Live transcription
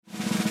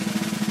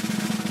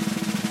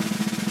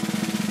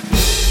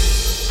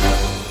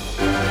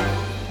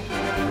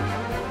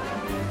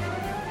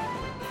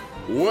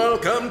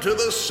welcome to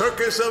the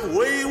Circus of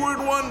Wayward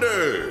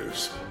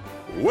Wonders.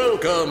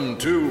 Welcome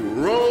to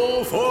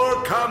Roll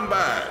for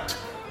Combat,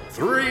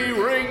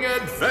 Three-Ring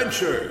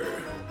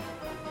Adventure.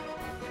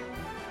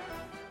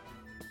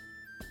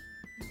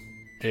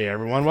 Hey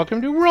everyone, welcome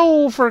to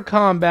Roll for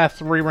Combat,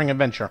 Three-Ring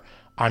Adventure.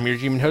 I'm your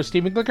GM and host,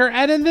 Stephen Glicker,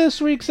 and in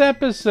this week's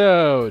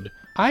episode,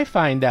 I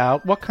find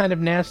out what kind of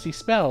nasty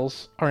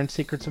spells are in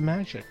Secrets of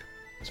Magic.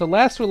 So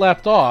last we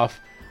left off,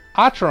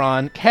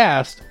 Acheron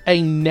cast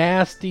a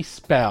nasty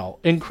spell.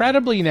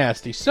 Incredibly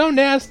nasty. So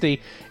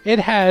nasty, it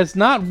has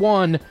not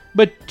one,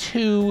 but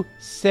 2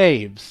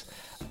 saves.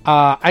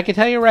 I can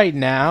tell you right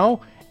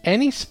now,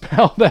 any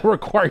spell that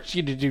requires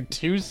you to do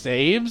 2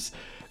 saves,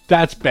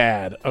 that's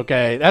bad,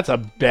 okay? That's a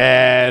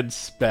bad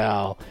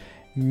spell.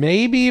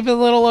 Maybe even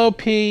a little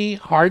OP,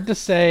 hard to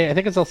say. I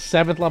think it's a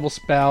 7th level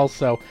spell,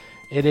 so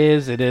it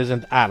is, it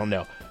isn't, I don't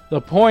know.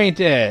 The point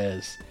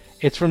is,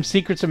 it's from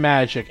Secrets of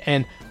Magic,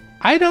 and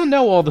I don't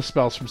know all the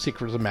spells from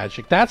Secrets of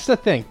Magic. That's the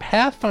thing.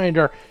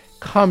 Pathfinder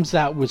comes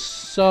out with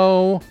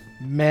so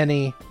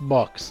many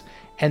books,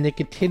 and they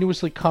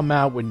continuously come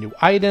out with new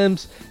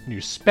items, new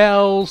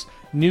spells,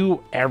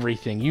 new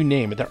everything. You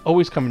name it. They're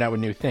always coming out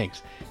with new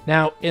things.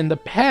 Now, in the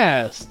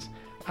past,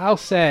 I'll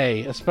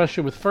say,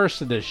 especially with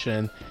first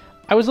edition,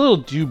 I was a little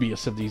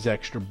dubious of these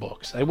extra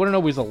books. I wouldn't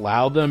always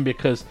allow them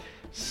because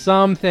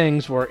some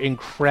things were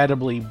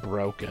incredibly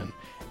broken.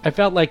 I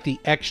felt like the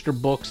extra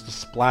books, the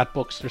splat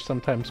books they're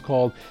sometimes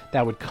called,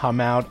 that would come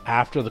out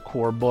after the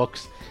core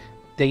books,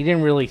 they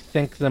didn't really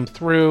think them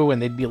through and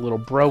they'd be a little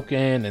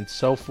broken and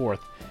so forth.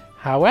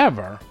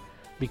 However,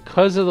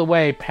 because of the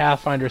way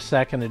Pathfinder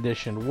 2nd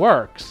Edition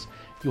works,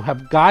 you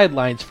have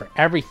guidelines for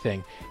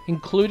everything,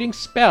 including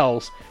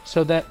spells,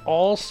 so that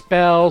all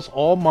spells,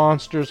 all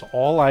monsters,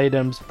 all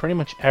items, pretty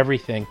much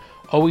everything,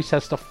 always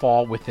has to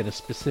fall within a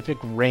specific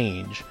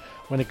range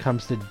when it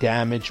comes to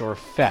damage or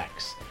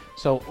effects.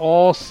 So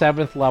all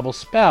 7th level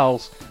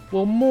spells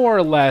will more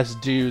or less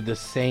do the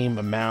same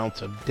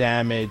amount of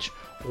damage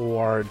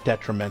or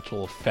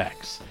detrimental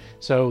effects.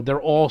 So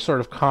they're all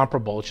sort of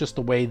comparable. It's just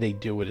the way they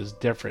do it is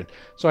different.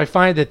 So I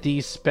find that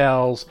these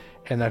spells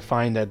and I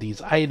find that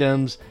these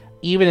items,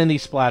 even in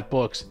these splat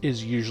books,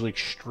 is usually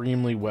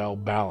extremely well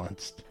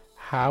balanced.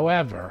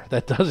 However,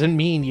 that doesn't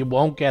mean you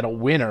won't get a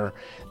winner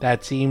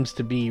that seems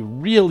to be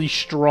really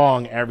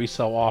strong every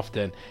so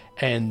often.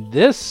 And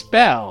this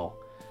spell,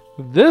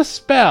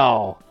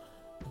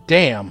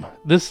 damn,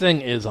 this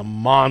thing is a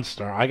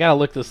monster. I gotta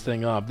look this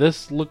thing up.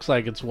 This looks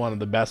like it's one of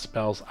the best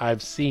spells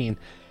I've seen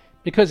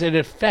because it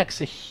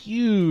affects a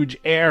huge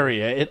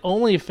area. It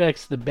only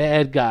affects the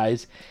bad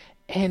guys,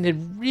 and it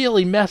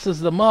really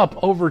messes them up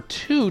over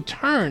 2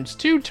 turns.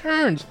 2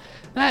 turns.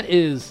 That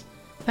is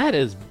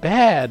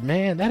bad,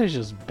 man. That is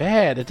just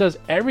bad. It does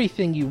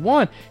everything you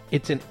want.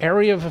 It's an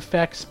area of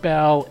effect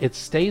spell. It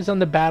stays on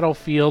the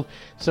battlefield,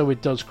 so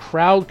it does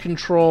crowd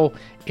control.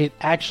 It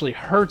actually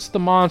hurts the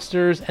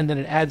monsters, and then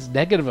it adds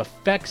negative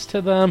effects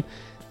to them.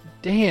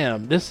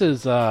 Damn, this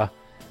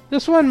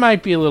one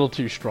might be a little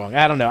too strong.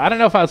 I don't know. I don't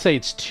know if I'd say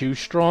it's too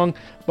strong,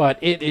 but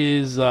it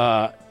is,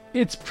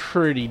 it's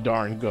pretty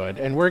darn good,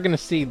 and we're going to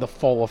see the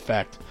full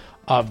effect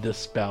of this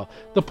spell.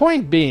 The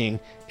point being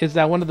is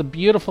that one of the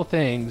beautiful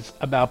things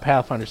about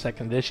Pathfinder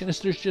 2nd Edition is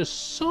there's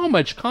just so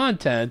much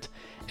content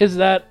is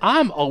that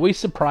I'm always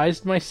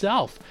surprised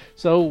myself.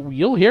 So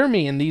you'll hear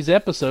me in these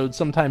episodes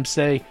sometimes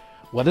say,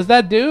 what does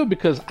that do?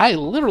 Because I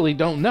literally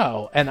don't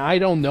know, and I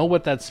don't know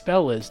what that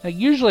spell is. Now,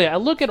 usually I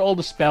look at all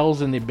the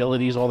spells and the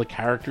abilities all the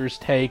characters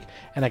take,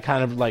 and I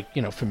kind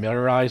of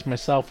familiarize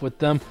myself with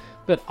them.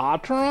 But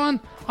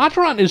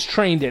Acheron is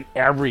trained in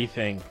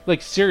everything.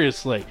 Like,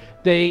 seriously.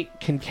 They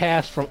can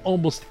cast from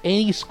almost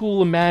any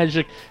school of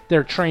magic.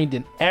 They're trained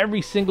in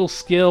every single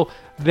skill.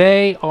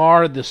 They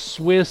are the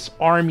Swiss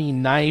Army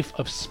knife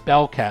of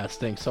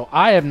spellcasting. So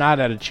I have not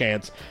had a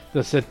chance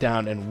to sit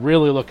down and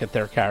really look at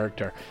their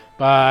character.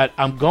 But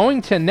I'm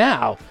going to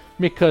now,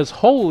 because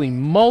holy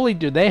moly,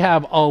 do they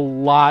have a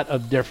lot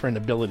of different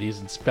abilities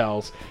and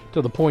spells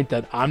to the point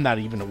that I'm not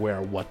even aware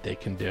of what they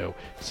can do.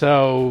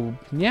 So,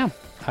 yeah,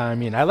 I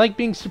mean, I like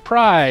being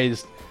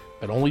surprised,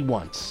 but only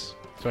once.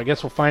 So I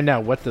guess we'll find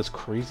out what this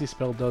crazy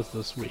spell does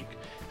this week.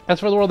 As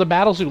for the World of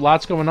Battlezoo,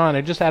 lots going on.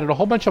 I just added a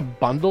whole bunch of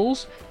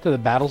bundles to the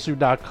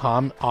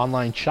Battlezoo.com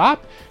online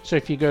shop. So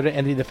if you go to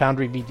any of the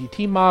Foundry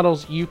VDT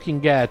models, you can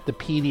get the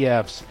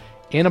PDFs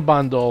in a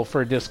bundle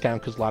for a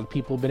discount because a lot of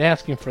people have been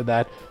asking for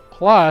that.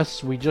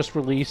 Plus, we just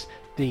released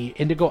the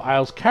Indigo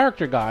Isles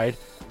character guide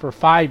for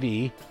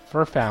 5e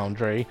for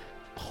Foundry.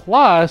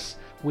 Plus,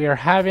 we are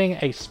having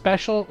a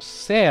special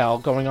sale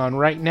going on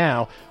right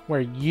now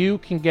where you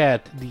can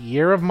get the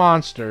Year of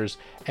Monsters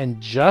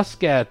and just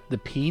get the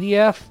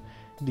PDF,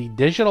 the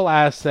digital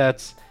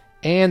assets,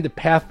 and the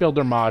Path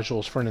Builder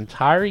modules for an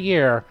entire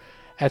year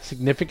at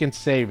significant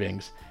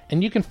savings.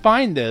 And you can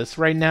find this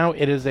right now.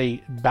 It is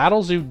a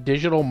Battlezoo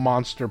Digital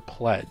Monster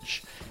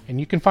Pledge. And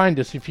you can find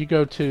this if you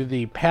go to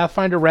the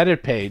Pathfinder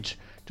Reddit page.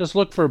 Just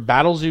look for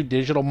Battlezoo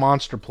Digital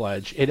Monster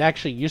Pledge. It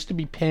actually used to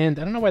be pinned.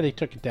 I don't know why they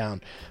took it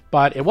down,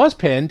 but it was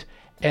pinned.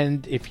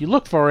 And if you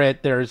look for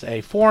it, there's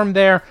a form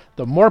there.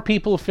 The more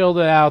people fill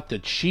it out, the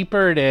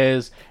cheaper it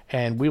is,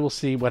 and we will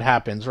see what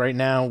happens. Right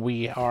now,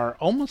 we are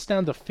almost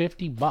down to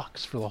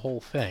 $50 for the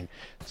whole thing.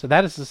 So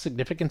that is a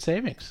significant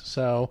savings.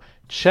 So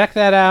check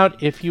that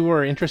out if you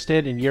are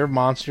interested in Year of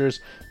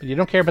Monsters, but you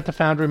don't care about the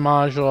Foundry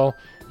module,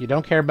 you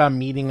don't care about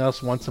meeting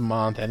us once a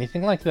month,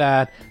 anything like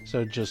that.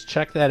 So just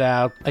check that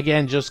out.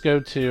 Again, just go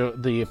to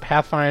the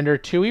Pathfinder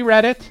 2e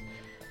Reddit,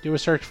 do a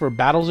search for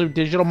Battlezoo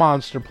Digital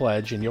Monster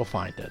Pledge, and you'll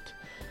find it.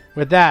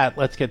 With that,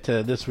 let's get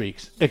to this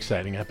week's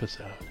exciting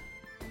episode.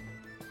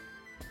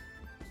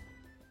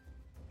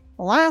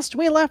 Last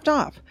we left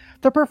off,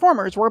 the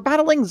performers were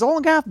battling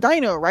Zolgath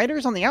Dino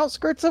Riders on the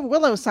outskirts of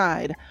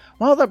Willowside.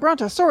 While the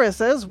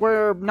Brontosauruses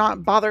were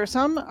not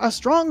bothersome, a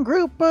strong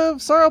group of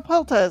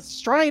Sauropeltas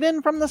stride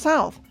in from the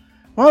south.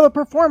 While the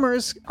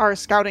performers are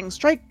scouting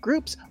strike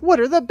groups, what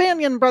are the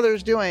Banyan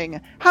brothers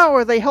doing? How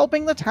are they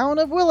helping the town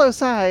of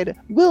Willowside?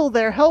 Will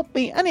their help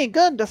be any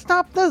good to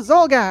stop the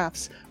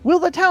Zolgaths? Will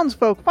the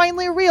townsfolk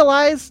finally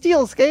realize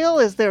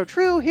Steelscale is their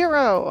true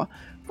hero?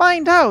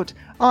 Find out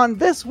on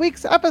this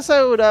week's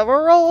episode of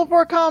Roll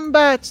for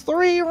Combat's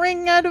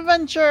 3-Ring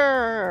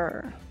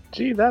Adventure!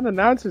 Gee, that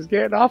announcer's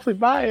getting awfully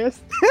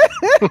biased.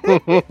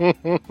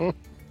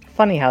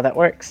 Funny how that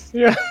works.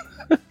 Yeah.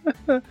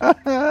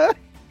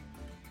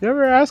 You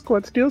ever ask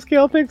what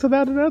Steelscale thinks of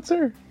that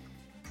announcer?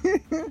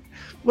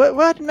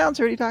 What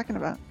announcer are you talking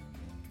about?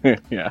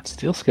 Yeah.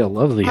 Steelscale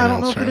loves the I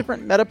don't know if announcer. the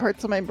different meta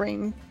parts of my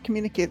brain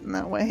communicate in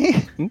that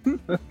way.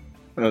 That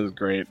was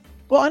great.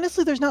 Well,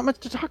 honestly, there's not much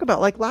to talk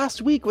about. Like,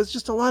 last week was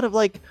just a lot of,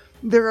 like,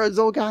 there are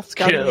Zolgath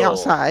scouting the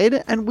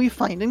outside, and we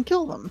find and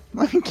kill them.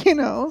 Like, you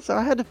know, so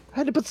I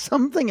had to put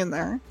something in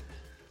there.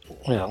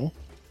 Well,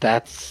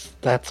 that's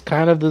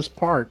kind of this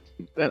part.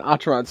 Then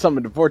Atron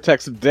summoned a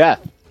vortex of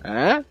death.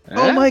 Huh?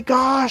 Oh my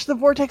gosh, the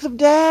Vortex of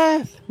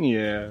Death!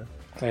 Yeah.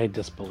 I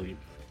disbelieve.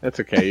 That's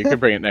okay. You can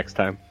bring it next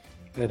time.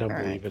 I don't All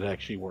believe it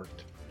actually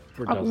worked.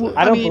 Or Uh, does well, it?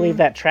 I don't mean- believe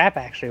that trap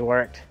actually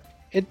worked.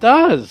 It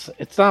does.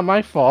 It's not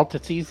my fault.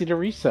 It's easy to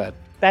reset.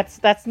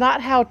 That's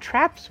not how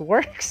traps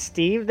work,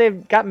 Steve.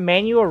 They've got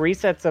manual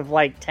resets of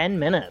like 10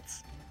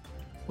 minutes.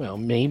 Well,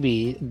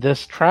 maybe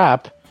this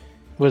trap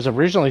was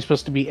originally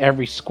supposed to be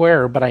every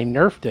square, but I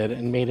nerfed it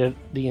and made it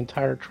the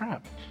entire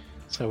trap.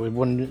 So it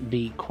wouldn't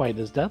be quite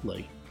as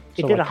deadly.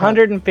 It So did I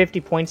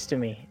 150 points to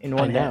me in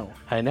one hit.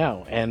 I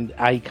know. And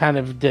I kind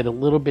of did a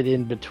little bit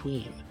in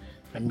between.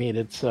 I made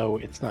it so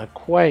it's not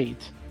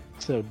quite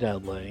so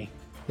deadly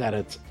that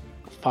it's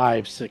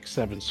 5, 6,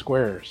 7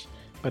 squares,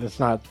 but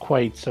it's not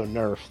quite so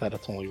nerfed that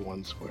it's only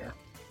 1 square.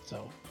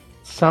 So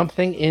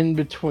something in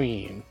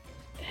between.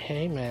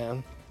 Hey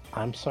man,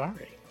 I'm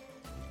sorry.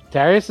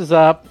 Darius is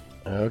up.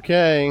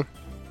 Okay.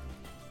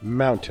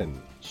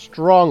 Mountain.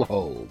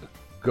 Stronghold.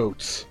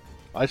 Goats.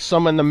 I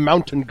summon the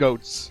mountain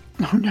goats.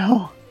 Oh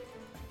no.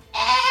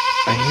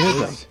 I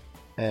hear them.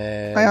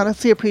 And I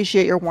honestly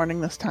appreciate your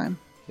warning this time.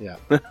 yeah.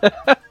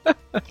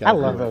 I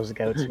love those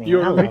goats, man.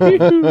 You're I love right.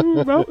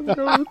 them. Mountain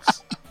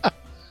goats.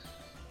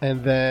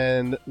 And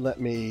then let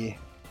me,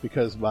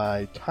 because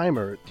my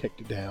timer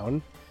ticked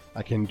down,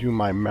 I can do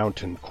my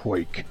mountain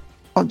quake.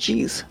 Oh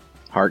jeez.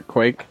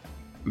 Heartquake.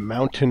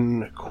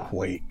 Mountain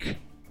quake.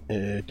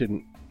 It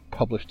didn't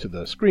publish to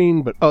the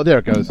screen, but oh, there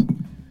it goes.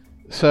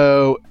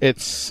 So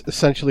it's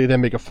essentially they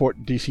make a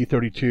fort DC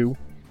 32.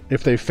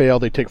 If they fail,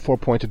 they take 4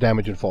 points of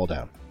damage and fall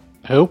down.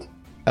 Who?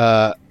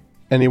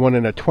 Anyone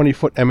in a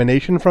 20-foot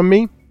emanation from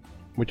me,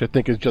 which I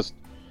think is just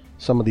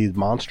some of these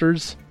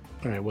monsters.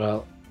 All right,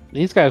 well,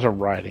 these guys are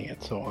riding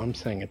it, so I'm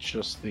saying it's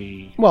just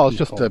the Well, it's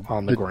just people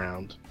on the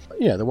ground.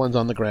 Yeah, the ones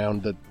on the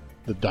ground,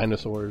 the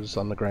dinosaurs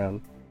on the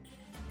ground.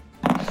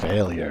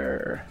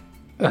 Failure.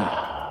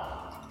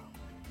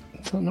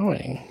 It's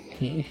annoying.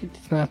 He's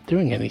not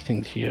doing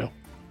anything to you.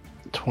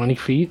 20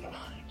 feet?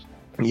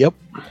 Yep.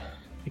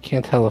 I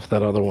can't tell if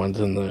that other one's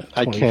in the 20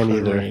 I can't foot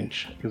either.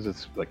 range. Because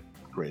it's like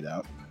grayed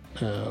out.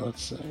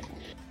 Let's see.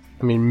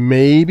 I mean,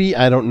 maybe,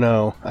 I don't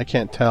know. I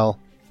can't tell.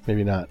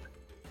 Maybe not.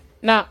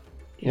 Nah,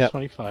 he's Yep.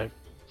 25.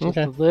 Just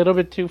Okay. a little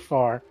bit too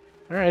far.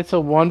 All right, so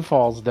one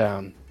falls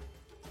down.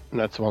 And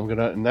that's what I'm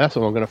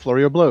gonna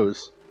flurry of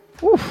blows.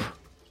 Oof.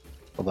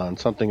 Hold on,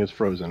 something is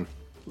frozen.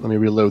 Let me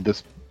reload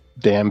this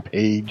damn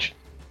page.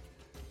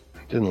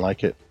 Didn't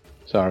like it.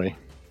 Sorry.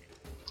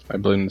 I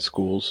blame the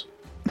schools.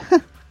 All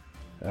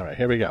right,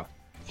 here we go.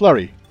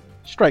 Flurry.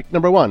 Strike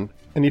number 1.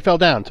 And he fell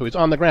down, so he's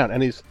on the ground,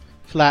 and he's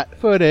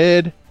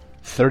flat-footed.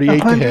 38 to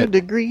 100 hit.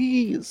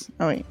 degrees.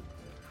 Oh wait.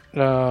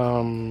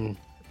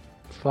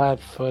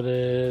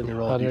 Flat-footed, Let me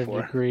roll a 100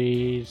 D4.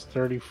 degrees,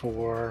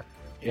 34.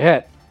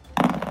 Hit.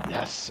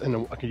 Yes, and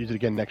then I can use it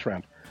again next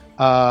round.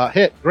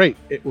 Hit. Great.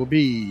 It will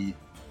be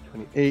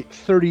 28,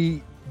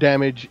 30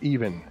 damage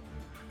even.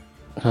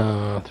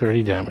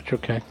 30 damage,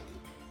 okay.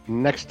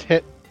 Next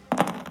hit.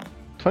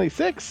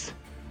 26.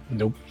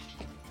 Nope.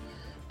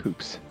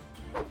 Poops.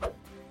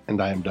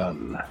 And I am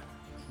done.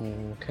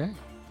 Okay.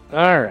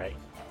 Alright.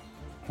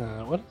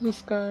 What is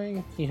this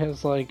guy? He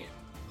has like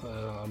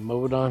a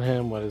mode on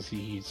him. What is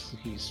he?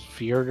 He's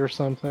feared or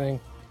something?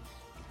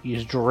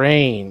 He's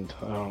drained.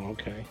 Oh,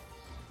 okay.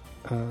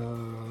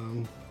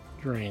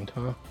 Drained,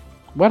 huh?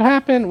 What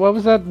happened? What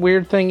was that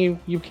weird thing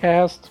you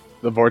cast?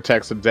 The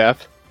Vortex of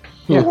Death.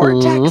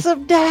 Vortex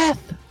of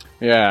death!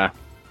 Yeah.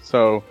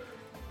 So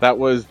that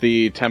was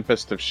the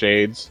Tempest of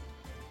Shades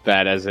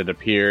that, as it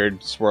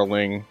appeared,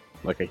 swirling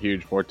like a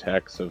huge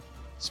vortex of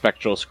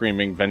spectral,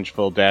 screaming,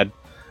 vengeful dead.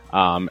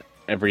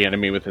 Every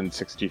enemy within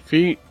 60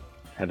 feet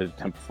had to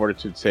attempt a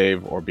fortitude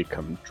save or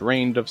become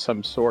drained of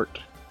some sort.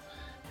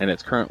 And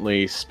it's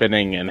currently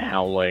spinning and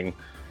howling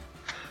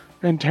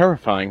and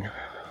terrifying.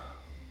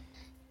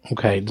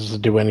 Okay, does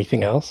it do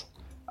anything else?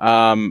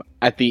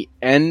 At the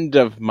end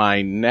of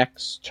my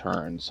next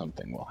turn,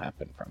 something will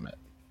happen from it.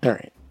 All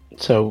right.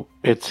 So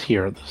it's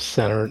here, the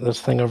center, this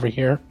thing over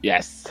here.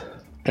 Yes.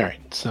 All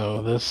right.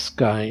 So this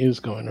guy is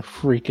going to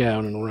freak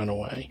out and run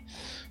away.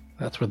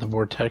 That's where the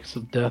vortex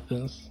of death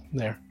is.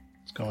 There.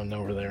 It's going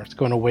over there. It's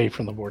going away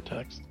from the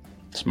vortex.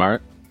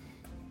 Smart.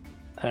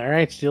 All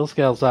right. Steel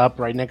Scale's up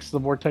right next to the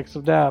vortex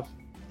of death.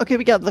 Okay,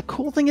 we got the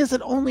cool thing is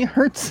it only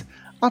hurts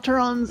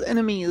Otteron's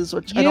enemies,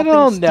 which I You don't think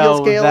don't Steel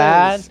know Scale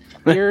that. is.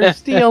 You're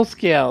Steel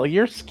Scale.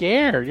 You're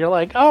scared. You're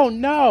like, oh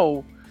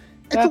no.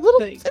 It's a That little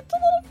thing- it's a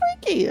little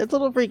freaky. It's a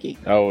little freaky.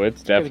 Oh,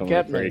 it's gonna definitely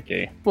get me.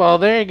 freaky. Well,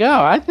 there you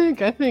go. I think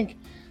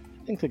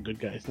the good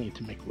guys need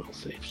to make will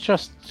saves.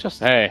 Just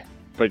Hey,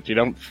 but you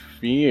don't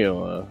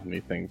feel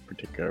anything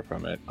particular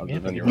from it other Yeah,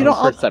 than but your You own know,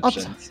 I'll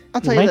perceptions.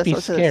 tell you you might this. be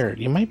I'll say this. scared.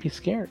 You might be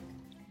scared.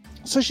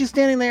 So she's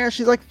standing there,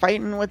 she's like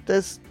fighting with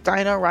this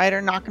Dino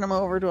Rider, knocking him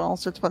over, doing all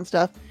sorts of fun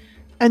stuff.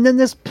 And then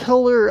this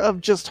pillar of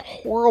just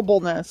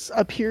horribleness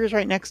appears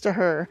right next to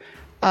her.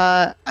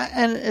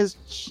 And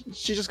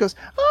she just goes,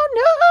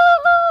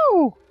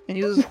 "Oh no!"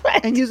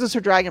 and uses her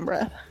dragon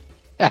breath,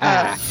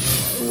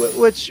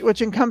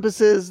 which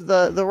encompasses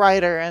the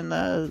rider and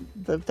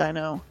the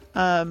dino.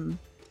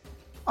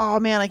 Oh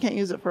man, I can't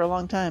use it for a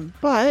long time,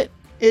 but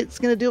it's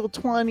gonna deal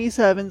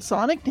 27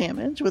 sonic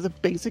damage with a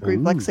basic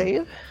reflex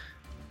save.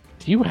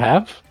 Do you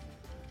have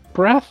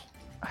breath?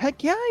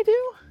 Heck yeah, I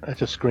do.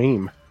 That's a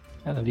scream.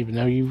 I don't even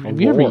know you. Have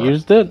you ever Lord.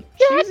 used it?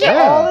 Yeah, Use it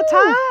all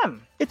the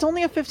time. It's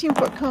only a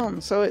 15-foot cone,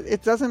 so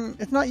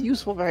it's not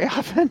useful very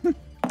often.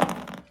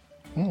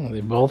 Oh,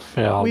 they both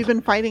failed. We've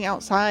been fighting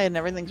outside and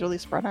everything's really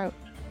spread out.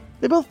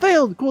 They both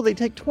failed. Cool. They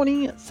take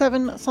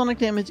 27 sonic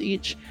damage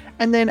each.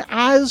 And then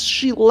as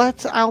she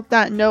lets out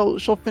that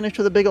note, she'll finish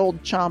with a big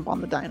old chomp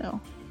on the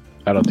dino.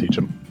 That'll teach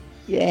him.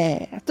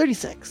 Yeah.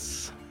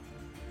 36.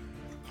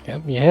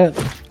 Yep, you hit.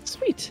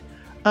 Sweet.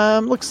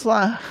 Looks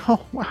like...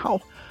 Oh,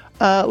 wow.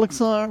 Looks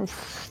like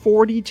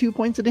 42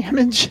 points of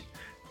damage.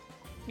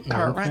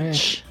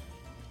 Crunch.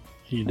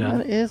 You done?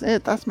 That is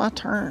it. That's my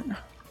turn.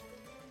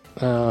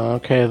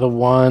 Okay, the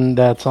one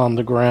that's on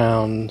the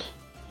ground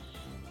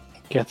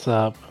gets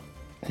up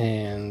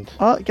and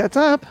Oh, it gets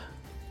up.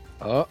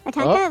 Attack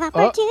of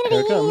opportunity.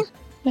 Here it comes.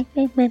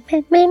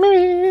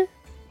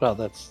 well,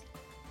 that's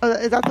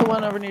Is that the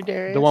one over near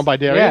Darius? The one by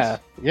Darius?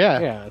 Yeah.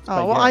 yeah. It's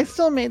Oh, well, I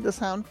still made the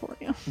sound for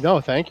you. No,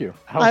 thank you.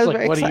 I was was like,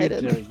 very what excited. are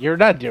you doing? You're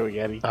not doing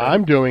anything.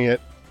 I'm doing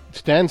it.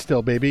 Stand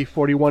still, baby.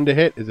 41 to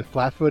hit. Is it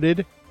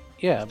flat-footed?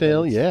 yeah, but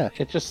Still, it's- yeah.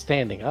 It's just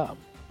standing up.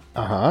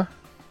 Uh-huh.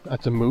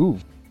 That's a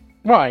move.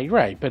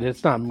 Right, but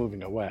it's not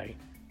moving away.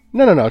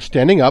 No.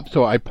 Standing up,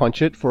 so I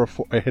punch it for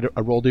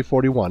a roll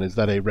D41. Is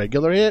that a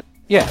regular hit?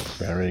 Yes.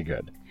 Very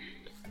good.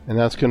 And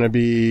that's going to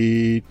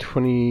be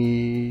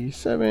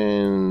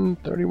 27,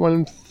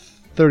 31,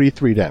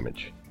 33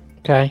 damage.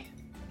 Okay.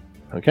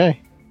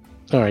 Okay.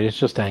 All right, it's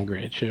just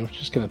angry at you. It's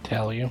just gonna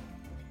tell you.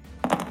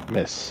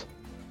 Miss.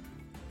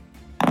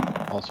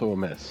 Also a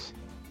miss.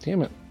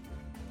 Damn it.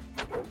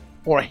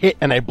 Or a hit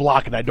and I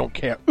block and I don't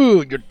care.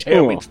 Ooh, your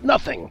tail Ooh. means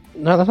nothing.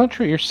 No, that's not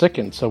true. You're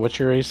sickened. So what's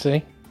your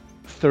AC?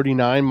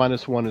 39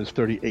 minus 1 is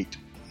 38.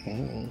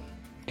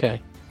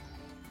 Okay.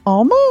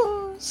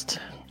 Almost.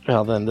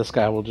 Well, then this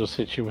guy will just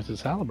hit you with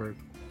his halberd.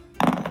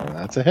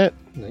 That's a hit.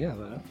 Yeah,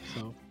 that.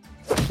 So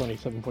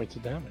 27 points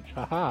of damage.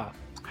 Haha.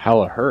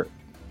 Hella hurt.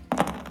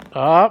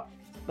 Up.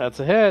 That's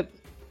a hit.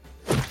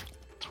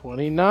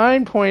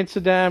 29 points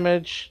of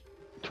damage.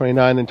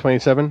 29 and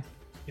 27.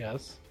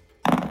 Yes.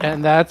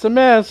 And that's a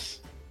miss.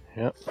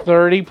 Yep.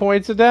 30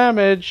 points of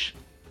damage.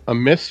 A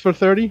miss for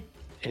 30?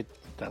 It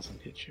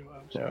doesn't hit you.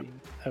 Yeah.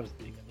 I was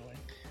being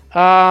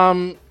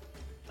annoying.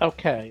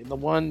 Okay, the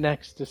one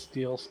next to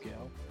Steel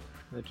Scale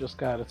that just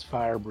got its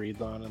fire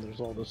breathed on, and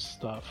there's all this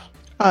stuff.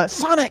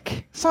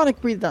 Sonic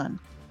breathed on.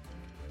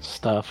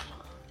 Stuff.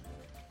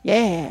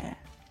 Yeah.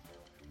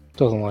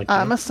 Doesn't like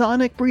I'm that. a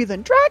Sonic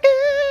breathing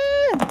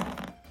dragon.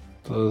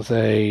 So it's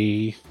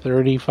a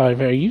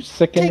 35. Are you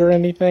sickened or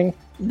anything?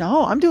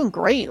 No, I'm doing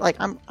great. Like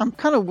I'm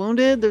kind of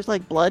wounded. There's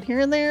like blood here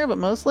and there, but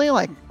mostly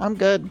like I'm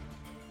good.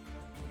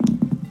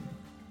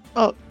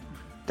 Oh,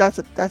 that's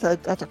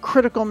a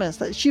critical miss.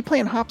 She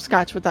playing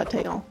hopscotch with that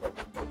tail.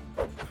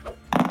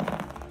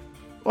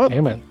 Whoop,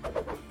 Damn it.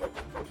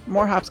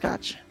 more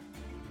hopscotch.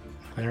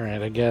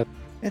 Alright, I get.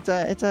 It's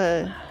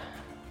a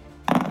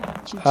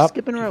she's Up.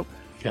 skipping rope.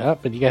 Yeah,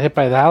 but you got hit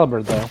by the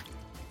halberd, though.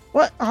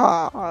 What?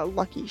 Ah,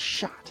 lucky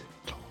shot.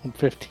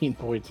 15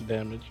 points of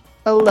damage.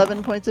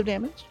 11 points of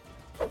damage.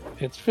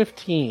 It's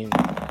 15.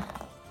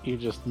 You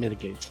just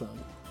mitigate some.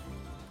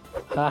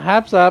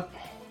 Hab's up.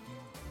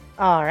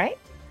 All right.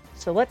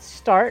 So let's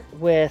start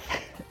with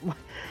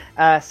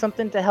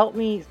something to help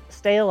me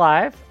stay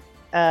alive.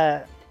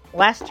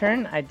 Last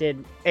turn, I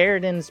did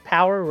Eridan's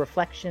Power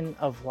Reflection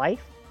of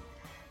Life.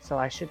 So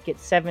I should get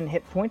 7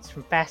 hit points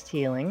from fast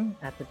healing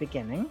at the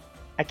beginning.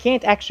 I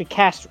can't actually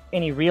cast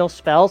any real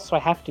spells, so I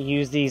have to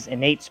use these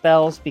innate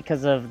spells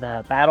because of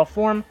the battle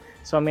form.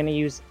 So I'm going to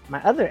use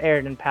my other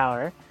Eridan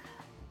power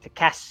to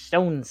cast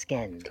Stone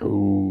Skin.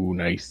 Ooh,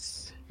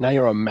 nice. Now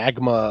you're a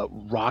magma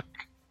rock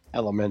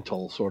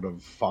elemental sort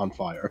of on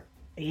fire.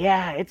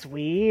 Yeah, it's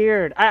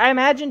weird. I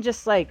imagine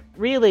just like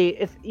really,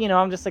 if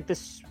I'm just like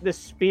this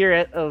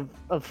spirit of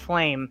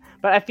flame,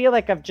 but I feel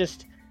like I've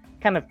just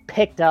kind of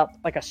picked up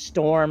like a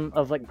storm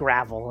of like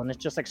gravel, and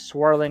it's just like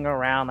swirling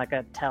around like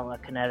a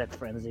telekinetic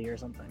frenzy or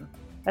something.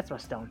 That's my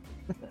stone.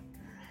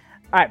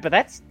 All right, but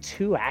that's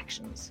 2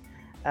 actions.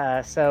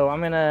 So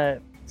I'm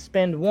gonna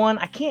spend 1.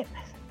 I can't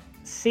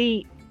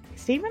see,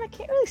 Steven. I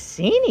can't really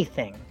see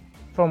anything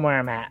from where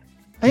I'm at.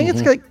 I think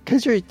it's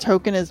because your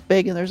token is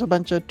big and there's a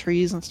bunch of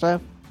trees and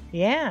stuff.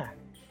 Yeah,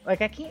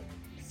 like I can't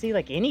see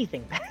like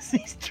anything past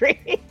these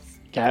trees.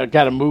 Got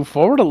to move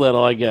forward a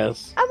little, I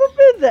guess. I'm up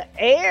in the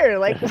air.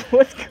 Like,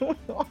 what's going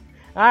on? All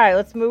right,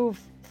 let's move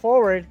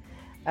forward.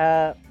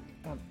 I'm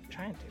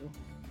trying to.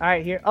 All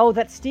right, here. Oh,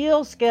 that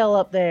steel scale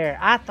up there.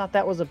 I thought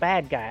that was a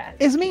bad guy.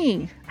 It's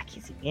me. I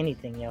can't see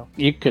anything, yo.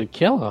 You could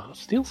kill a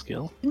steel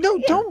skill. No,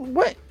 don't.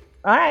 What?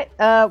 All right.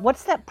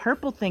 What's that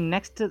purple thing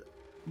next to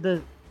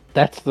the?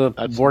 That's the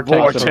That's vortex.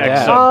 vortex. Of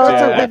death. Oh,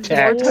 Yeah, it's a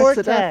vortex.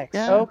 vortex.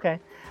 Yeah. Okay.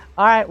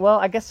 All right. Well,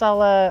 I guess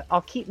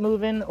I'll keep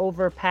moving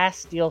over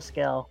past steel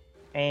scale,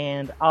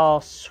 and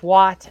I'll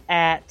swat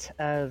at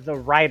the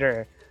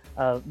rider,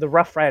 the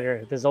Rough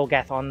Rider, the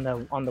Zolgath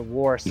on the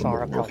war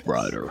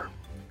Sarapeltis.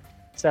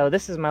 So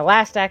this is my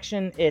last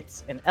action.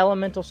 It's an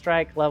elemental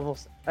strike level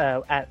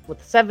with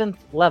 7th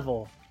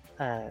level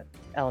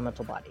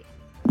elemental body.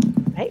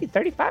 Hey,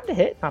 35 to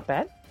hit, not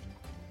bad.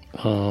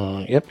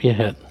 Yep, you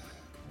hit.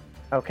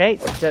 Okay,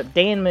 the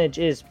damage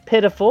is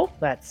pitiful.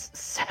 That's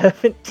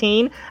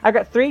 17. I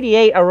got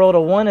 3d8. I rolled a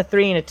 1, a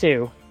 3, and a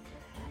 2.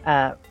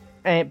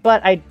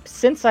 But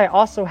since I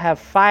also have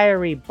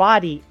Fiery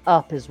Body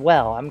up as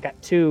well, I've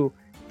got 2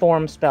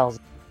 form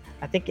spells.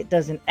 I think it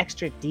does an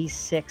extra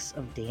d6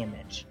 of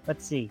damage.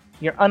 Let's see.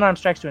 Your unarmed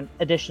strikes do an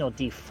additional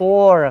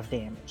d4 of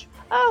damage.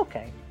 Oh,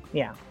 okay.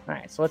 Yeah. All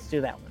right, so let's do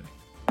that one.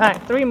 All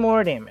right, 3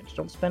 more damage.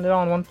 Don't spend it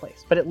all in one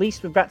place. But at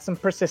least we've got some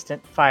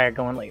persistent fire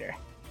going later.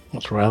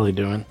 What's Riley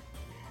doing?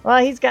 Well,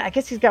 I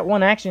guess he's got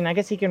 1 action. I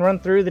guess he can run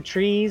through the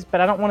trees,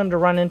 but I don't want him to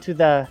run into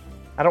the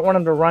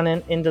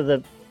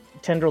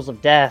tendrils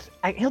of death.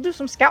 He'll do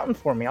some scouting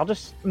for me. I'll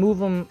just move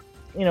him,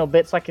 a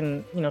bit so I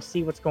can,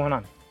 see what's going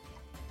on.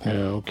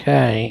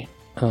 Okay.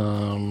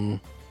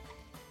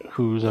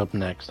 Who's up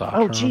next, Doctor?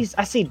 Oh, jeez.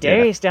 I see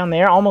Darius down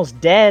there,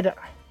 almost dead.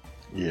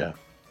 Yeah.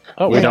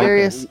 Oh, We Yeah, don't.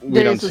 Darius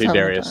We don't is see having a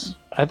Darius. time.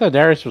 I thought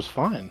Darius was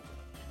fine.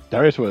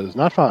 Darius was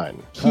not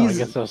fine. I He's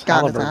guess those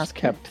got his halberds ass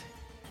kept.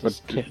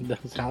 Those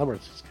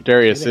halberds just kept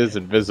Darius hitting is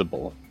him.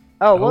 invisible.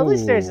 Oh, well, at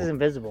least Oh. Darius is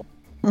invisible.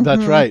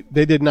 That's right.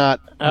 They did not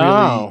really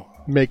Oh.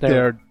 make They-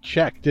 their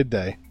check, did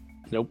they?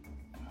 Nope.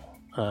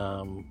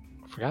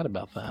 Forgot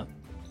about that.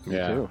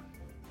 Yeah. Too.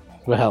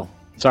 Well,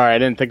 Sorry, I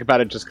didn't think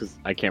about it just because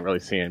I can't really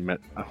see him.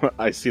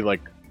 I see like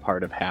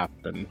part of Hap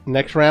and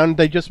Next round,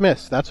 they just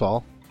missed. That's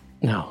all.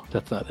 no,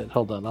 that's not it.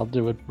 Hold on, I'll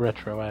do it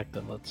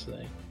retroactive. Let's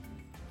see.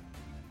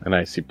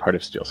 I see part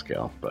of Steel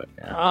Scale, but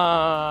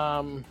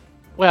yeah.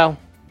 Well,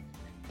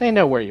 they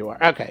know where you are.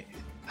 Okay,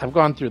 I've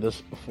gone through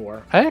this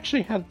before. I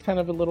actually had kind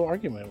of a little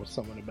argument with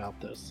someone about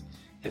this.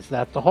 Is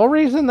that the whole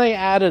reason they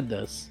added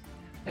this?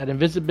 That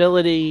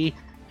invisibility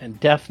and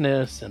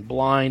deafness and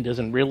blind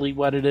isn't really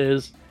what it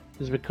is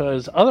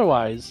because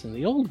otherwise, in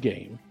the old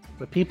game,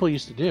 what people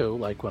used to do,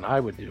 like what I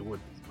would do with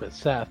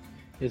Seth,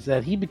 is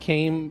that he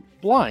became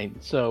blind.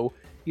 So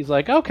he's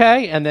like,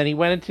 okay, and then he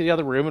went into the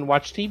other room and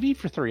watched TV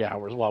for 3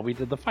 hours while we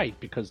did the fight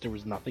because there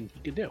was nothing he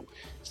could do.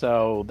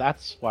 So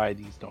that's why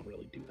these don't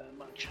really do that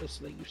much as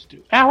they used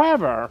to.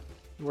 However,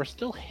 we're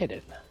still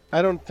hidden.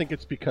 I don't think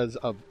it's because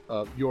of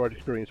your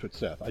experience with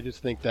Seth. I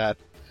just think that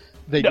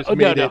they just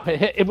made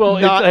it Well,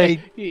 not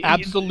it's a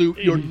absolute.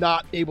 You're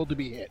not able to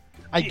be hit.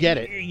 I get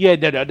it. Yeah,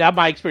 no, not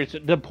my experience.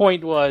 The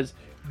point was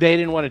they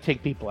didn't want to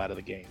take people out of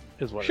the game.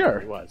 Is what Sure. it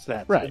really was.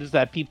 That's Right. It is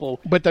that people.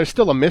 But there's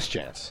still a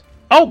mischance.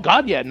 Oh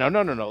God, yeah, no.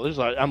 There's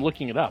I'm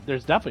looking it up.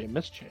 There's definitely a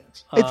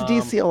mischance. It's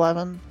DC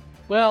 11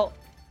 Well,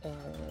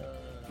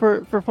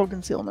 for full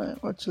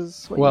concealment, which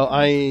is what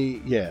Well,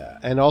 you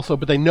and also,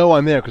 but they know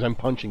I'm there because I'm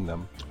punching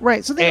them.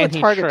 right. So they have and a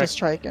he target to tricked-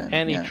 strike in.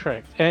 and he yeah.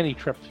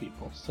 tripped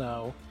people.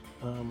 So,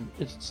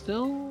 is it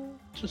still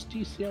just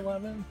DC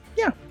 11?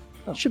 Yeah.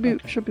 Oh, Should be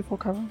okay. full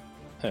cover.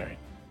 All right.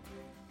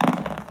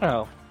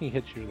 Well, he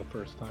hit you the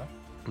first time,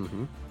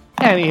 Mm-hmm.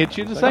 and he hit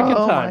you the second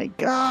oh time. my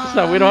god!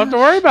 So we don't have to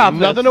worry about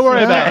Nothing this. to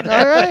worry about.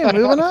 All right,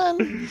 moving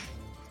on.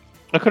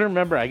 I couldn't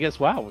remember. I guess,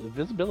 wow, the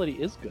visibility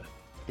is good.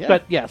 Yeah.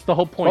 But yes, the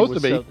whole point Supposed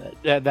was to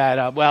so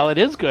that well, it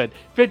is good.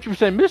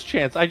 50%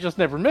 mischance. I just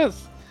never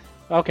miss.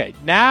 Okay,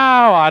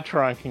 now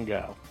Atron can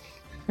go.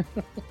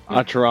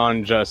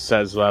 Atron just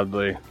says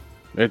loudly,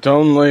 "It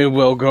only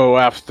will go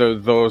after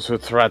those who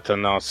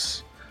threaten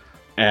us."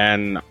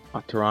 And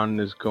Atron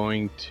is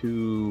going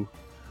to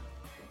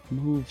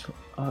move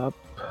up.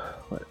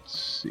 Let's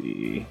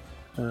see.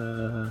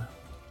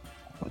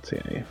 Let's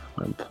see.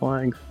 I'm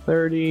flying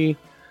 30,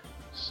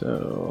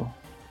 so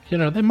You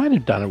know, they might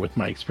have done it with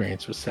my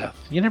experience with Seth.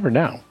 You never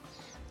know.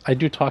 I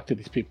do talk to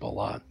these people a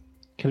lot.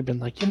 Could have been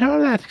like, you know,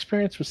 that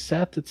experience with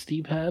Seth that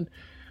Steve had?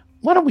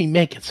 Why don't we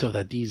make it so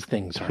that these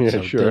things aren't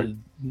so sure.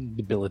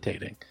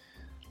 debilitating?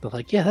 They're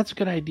like, yeah, that's a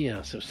good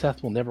idea. So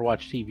Seth will never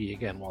watch TV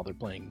again while they're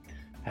playing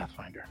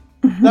Pathfinder.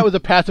 That was a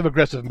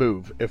passive-aggressive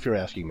move, if you're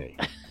asking me.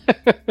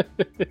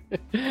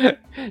 I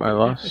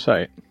lost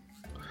sight.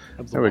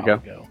 That was a There we while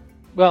go. ago.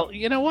 Well,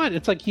 you know what?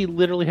 It's like he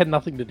literally had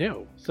nothing to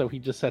do. So he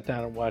just sat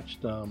down and watched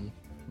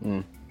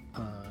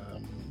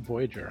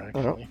Voyager,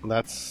 actually.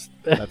 That's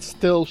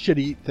still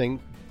shitty thing.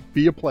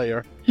 Be a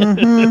player.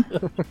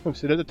 Mm-hmm.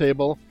 Sit at the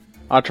table.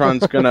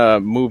 Atron's gonna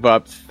move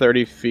up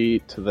 30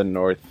 feet to the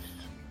north.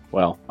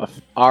 Well,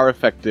 our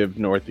effective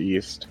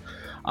northeast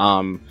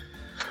on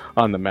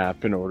the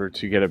map in order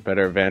to get a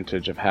better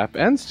advantage of Hap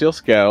and Steel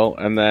Scale.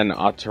 And then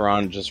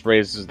Atron just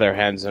raises their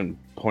hands and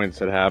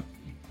points at Hap.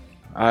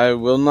 "I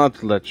will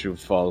not let you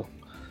fall.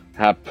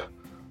 Hap,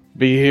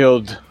 be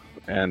healed."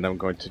 And I'm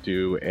going to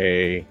do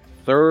a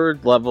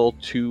 3rd level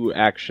 2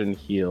 action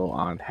heal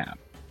on Hap.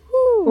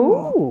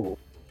 Ooh.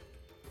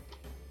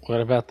 What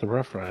about the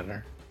Rough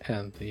Rider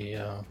and the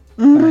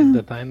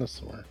the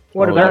dinosaur?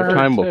 What Oh, about their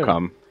time too. will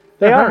come.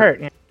 They are hurt.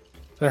 Yeah.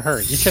 They're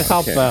hurt. You should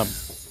help Okay. them.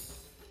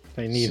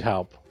 They need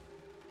help.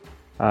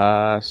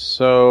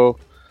 So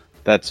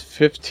that's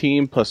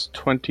 15 plus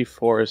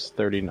 24 is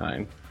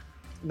 39.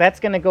 That's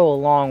gonna go a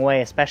long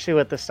way, especially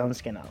with the stone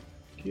skin up.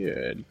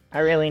 Good. I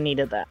really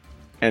needed that.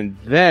 And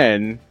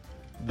then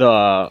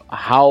the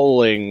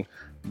howling,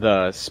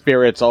 the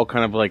spirits all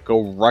kind of like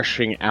go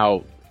rushing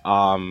out,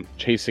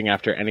 chasing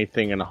after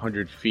anything in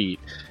 100 feet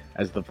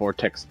as the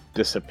vortex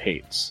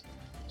dissipates.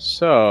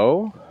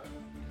 So,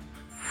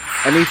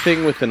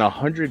 anything within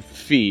 100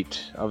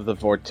 feet of the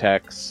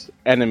vortex,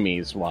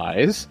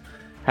 enemies-wise,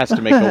 has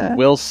to make a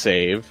will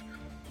save,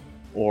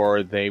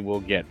 or they will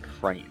get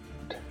frightened.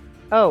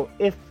 Oh,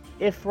 if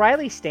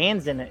Riley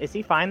stands in it, is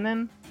he fine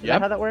then? Is Yep.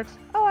 that how that works?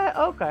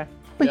 Oh, okay.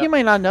 But Yeah. you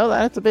may not know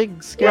that. It's a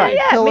big, scary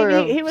Yeah, killer.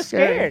 maybe of he was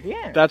scary. scared.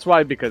 Yeah. That's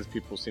why, because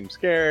people seem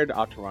scared,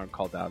 Atron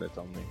called out it's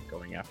only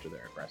going after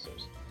their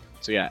aggressors.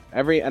 So yeah,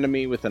 every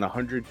enemy within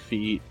 100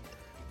 feet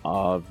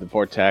of the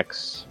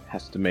vortex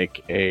has to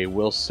make a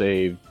will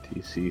save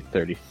DC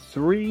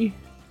 33,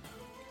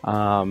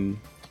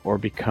 or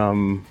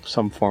become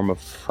some form of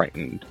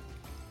frightened.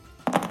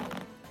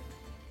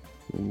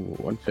 Ooh,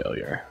 1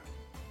 failure.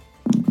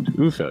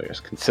 2 failures.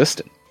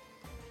 Consistent.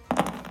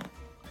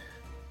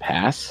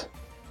 Pass.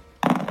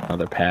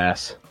 Another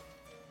pass.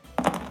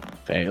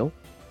 Fail.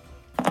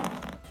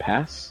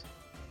 Pass.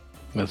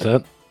 That's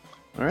it.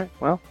 Alright,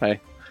 well, hey.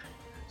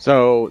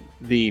 So,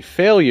 the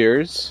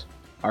failures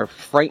are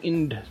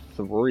frightened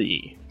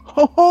 3.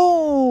 Ho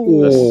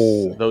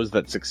ho! Those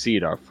that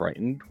succeed are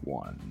frightened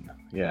 1.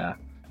 Yeah.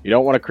 You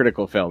don't want to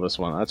critical fail this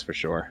one, that's for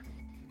sure.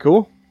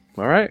 Cool.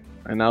 Alright.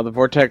 And now the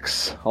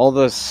vortex, all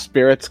the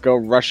spirits go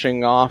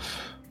rushing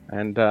off,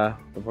 and the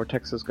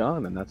vortex is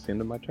gone, and that's the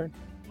end of my turn.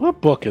 What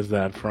book is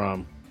that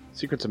from?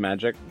 Secrets of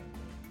Magic.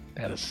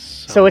 That is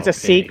So it's a OP.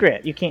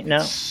 secret. You can't know.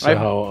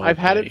 So I've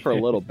had OP. it for a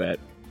little bit.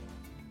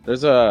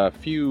 There's a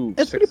few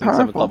It's 6th pretty and 7th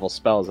powerful. level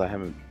spells I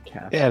haven't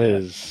cast. That yet.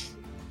 is,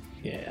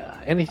 yeah.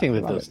 Anything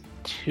that love does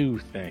 2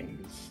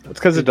 things. It's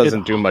 'cause it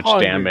doesn't do much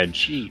 100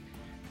 damage. feet.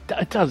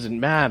 It doesn't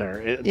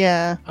matter.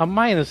 Yeah. A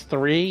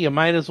 -3, you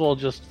might as well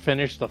just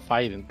finish the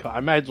fight and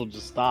I might as well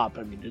just stop.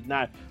 I mean,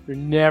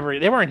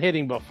 they weren't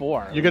hitting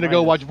before. You're gonna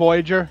go watch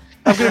Voyager?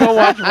 I'm gonna go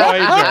watch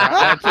Voyager.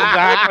 That's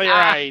exactly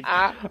right.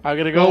 I'm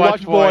gonna go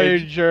watch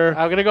Voyager.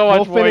 I'm gonna go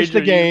watch We'll finish Voyager.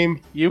 the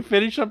game. You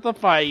finish up the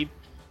fight.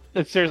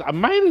 It's serious. A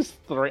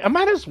 -3, a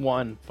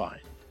 -1, fine.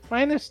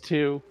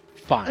 -2,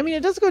 fine. I mean,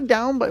 it does go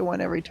down by 1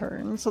 every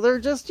turn, so they're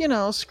just,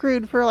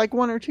 screwed for like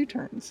 1 or 2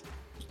 turns.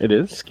 It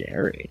is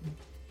scary.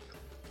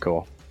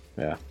 Cool.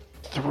 Yeah.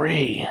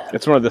 3.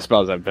 It's one of the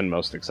spells I've been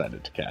most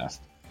excited to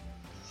cast.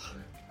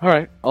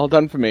 Alright, all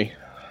done for me.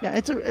 Yeah,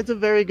 it's a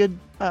very good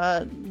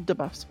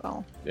debuff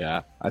spell.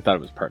 Yeah, I thought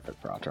it was perfect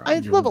for Atron.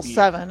 It's level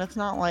 7. It's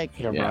not like,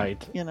 You're Yeah.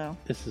 right. you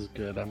This is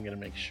good. I'm gonna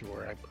make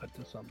sure I put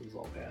this on the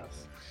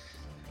Zolgas.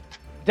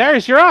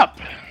 Darius, you're up.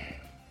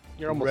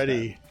 You're almost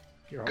Ready. dead.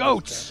 You're almost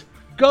Goats,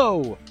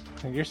 go! dead.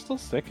 And you're still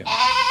sticking.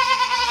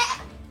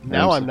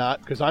 Now I'm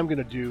not, because I'm going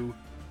to do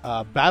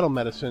battle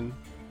medicine,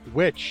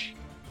 which,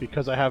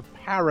 because I have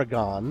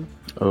Paragon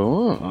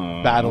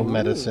Oh. battle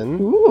medicine,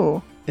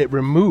 Ooh. it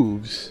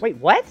removes Wait,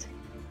 what?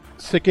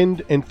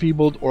 sickened,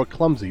 enfeebled, or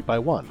clumsy by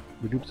 1.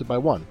 Reduces it by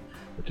 1,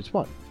 which is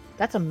 1.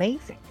 That's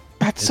amazing.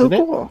 That's so Isn't it?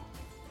 cool.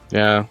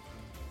 Yeah.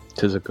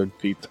 'Tis a good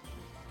feat.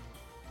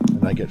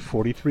 And I get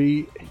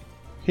 43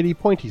 Hitty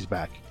Pointy's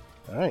back.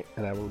 All right,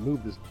 and I will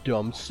remove this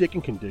dumb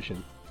sicking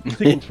condition.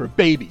 Sicken's for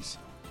babies.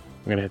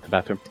 I'm gonna hit the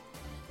bathroom.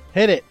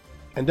 Hit it,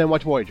 and then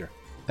watch Voyager.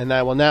 And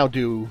I will now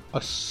do a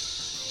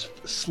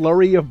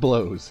slurry of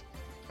blows.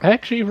 I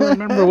actually even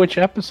remember which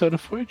episode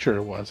of Voyager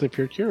it was, if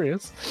you're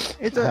curious.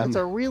 It's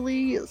a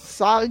really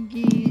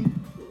soggy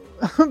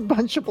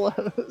bunch of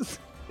blows.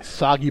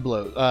 Soggy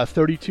blows.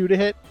 32 to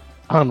hit.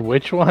 On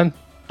which one?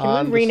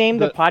 Can we rename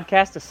the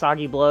podcast to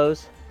Soggy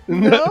Blows?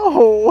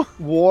 No!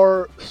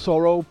 War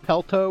Sorrow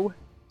Pelto.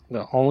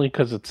 No, only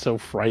because it's so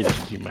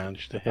frightened you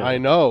managed to hit I it.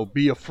 know.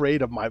 Be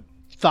afraid of my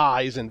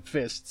thighs and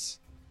fists.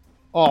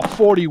 Oh,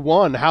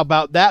 41. How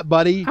about that,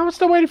 buddy? I was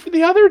still waiting for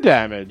the other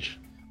damage.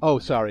 Oh,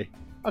 sorry.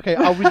 Okay,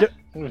 I'll read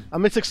it.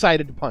 I'm just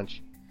excited to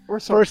punch. We're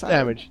so First excited.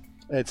 damage.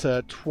 It's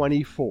a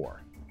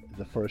 24.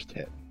 The first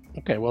hit.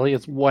 Okay, well, he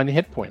has 1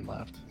 hit point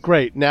left.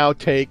 Great. Now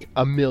take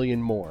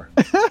 1,000,000 more.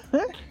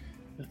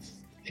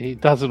 He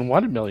doesn't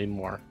want 1,000,000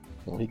 more.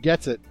 Well, he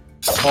gets it.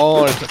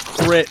 Oh, it's a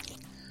crit.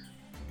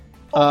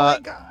 Oh my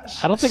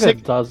gosh. I don't think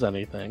that does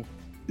anything.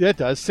 Yeah, it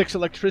does. 6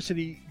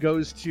 electricity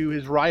goes to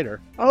his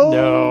rider. Oh,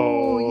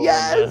 No.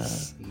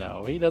 yes!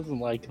 No, he doesn't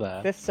like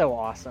that. That's so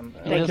awesome.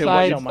 I Thank don't you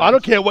care so what- much. I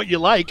don't care what you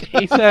like.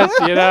 He says,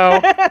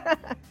 I'm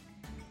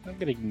going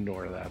to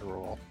ignore that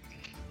rule.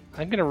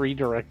 I'm going to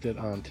redirect it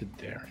onto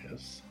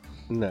Darius.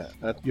 No,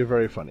 you're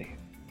very funny.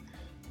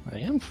 I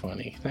am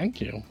funny. Thank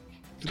you.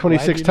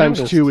 26 Glad you times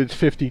noticed. 2 is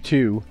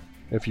 52,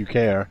 if you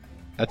care.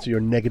 That's your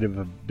negative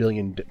 1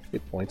 billion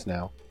hit points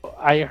now.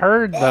 I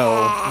heard,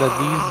 though, that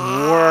these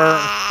were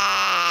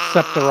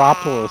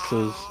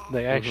Septeropolises.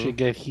 They actually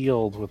get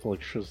healed with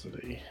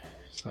electricity.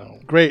 So,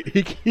 Great.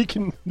 He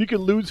can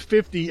lose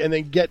 50 and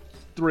then get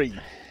 3.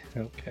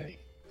 okay.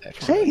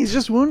 Hey, he's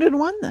just wounded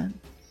 1 then.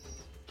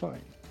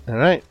 Fine. All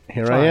right,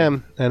 here I Fine.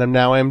 am, and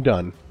I'm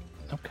done.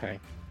 Okay.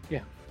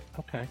 Yeah.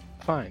 Okay.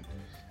 Fine.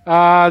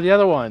 The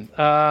other one.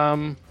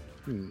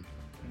 You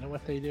know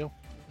what they do?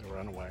 They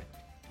run away.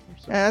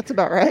 Yeah, that's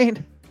about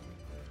right.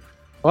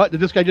 What? Did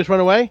this guy just run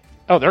away?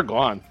 Oh, they're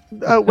gone.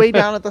 Way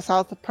down at the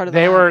south part of the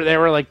They map.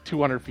 were like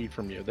 200 feet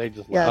from you. They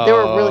just Yeah, they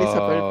were really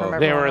separated from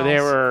They everyone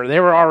else.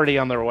 were already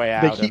on their way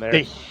out.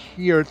 They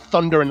hear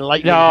thunder and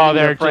lightning. no, hitting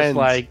they're their just friends.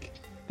 like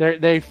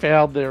they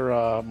failed their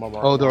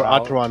morale. their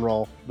Atron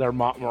roll. Their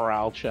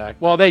morale check.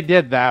 Well, they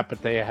did that,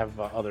 but they have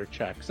other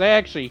checks. They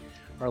actually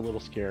are a little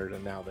scared,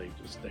 and now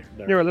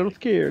You're a little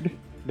scared.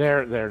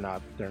 they're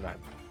not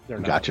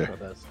Gotcha. for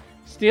this.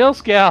 Steel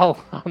Scale,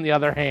 on the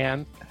other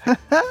hand,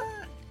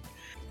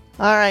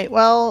 All right,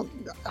 well,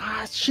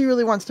 she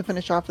really wants to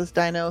finish off this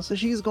dino, so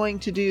she's going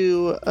to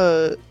do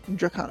a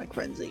Draconic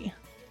Frenzy.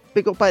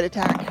 Big ol' bite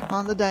attack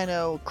on the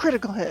dino.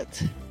 Critical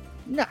hit.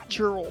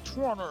 Natural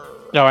 20.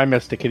 no, I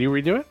missed it. Can you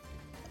redo it?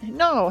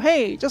 No,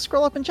 hey, just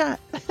scroll up and chat.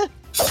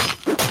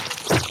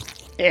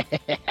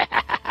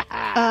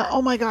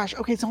 Oh my gosh.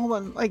 Okay, so hold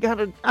on. I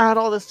gotta add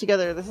all this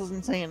together. This is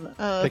insane.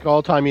 Take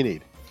all the time you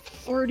need.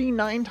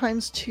 39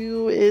 times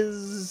 2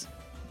 is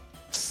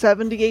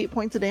 78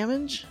 points of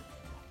damage.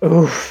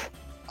 Oof.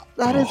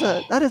 That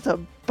is a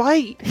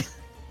bite.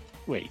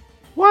 Wait,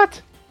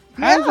 what?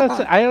 How does that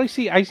Yeah.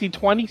 say? I see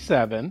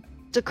 27.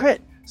 It's a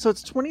crit. So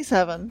it's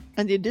 27,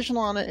 and the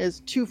additional on it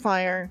is 2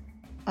 fire,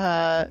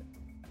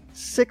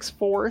 6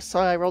 force, so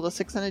I rolled a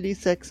 6 and a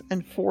d6,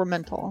 and 4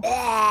 mental. And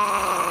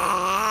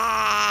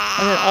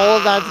then all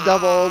of that's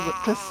doubled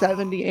to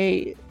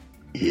 78.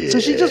 So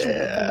she just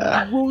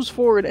moves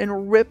forward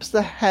and rips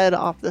the head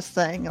off this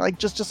thing. Like,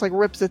 just like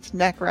rips its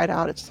neck right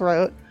out its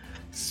throat.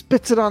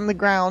 Spits it on the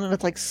ground, and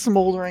it's like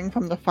smoldering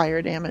from the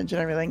fire damage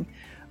and everything.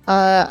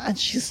 And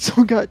she's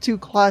still got 2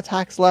 claw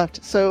attacks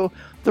left. So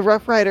the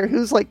Rough Rider,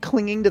 who's like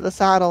clinging to the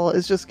saddle,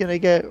 is just gonna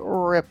get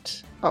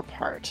ripped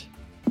apart.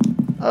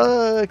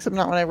 Except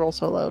not when I roll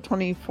so low.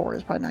 24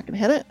 is probably not gonna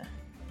hit it.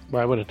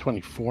 Why would a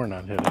 24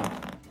 not hit it?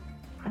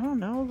 I don't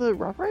know, the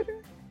Rough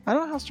Rider? I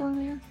don't know how strong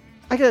they are.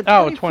 I get a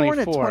 24,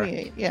 and a 24.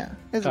 28. Yeah,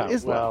 it's Oh, low.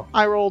 well.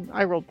 I rolled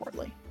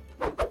poorly.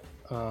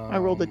 I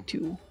rolled a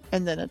 2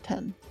 and then a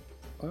 10.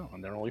 Oh,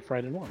 and they're only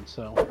frightened 1,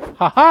 so...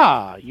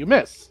 Haha! You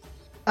miss!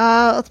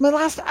 That's my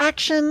last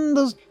action.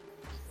 Those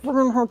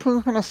friggin'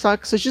 harpoons kind of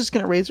suck, so she's just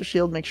gonna raise her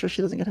shield, make sure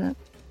she doesn't get hit.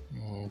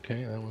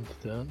 Okay, that one's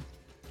done.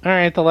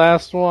 Alright, the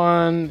last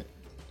one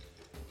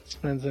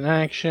spends an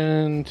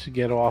action to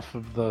get off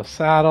of the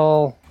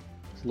saddle.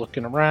 He's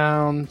looking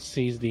around,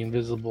 sees the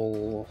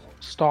invisible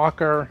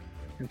stalker,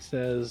 and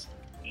says,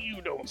 "You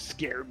don't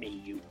scare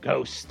me, you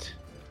ghost.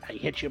 I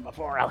hit you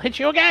before, I'll hit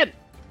you again!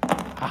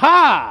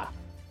 Ha-ha!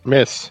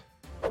 Miss.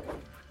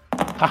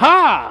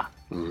 Ha-ha!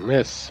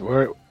 Miss.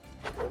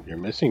 You're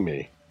missing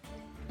me.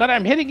 But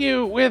I'm hitting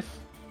you with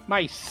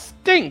my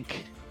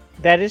stink!"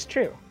 That is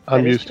true.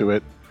 I'm used to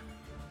it.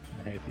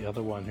 Alright, the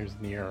other one who's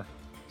near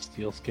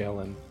Steel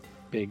Scale and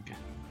Big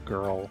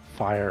Girl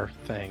Fire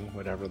thing,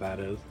 whatever that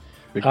is,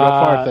 Big girl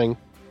fire thing.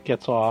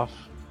 gets off,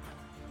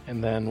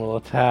 and then will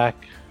attack.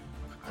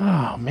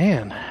 Oh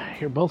man,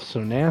 you're both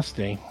so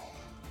nasty.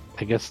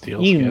 I guess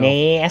Steel You Scale.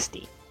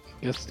 nasty.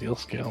 I guess Steel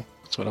Scale.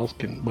 So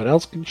what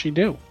else can she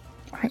do?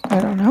 I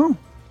don't know.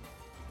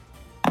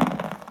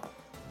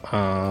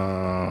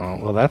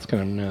 Well, that's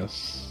gonna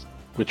miss.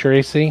 What's your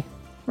AC?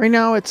 Right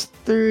now it's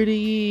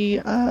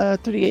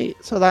 38,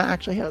 so that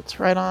actually hits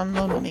right on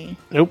the money.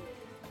 Nope,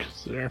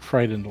 because they're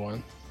frightened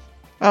one,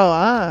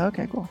 Oh,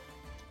 okay, cool.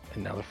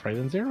 and now they're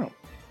frightened 0.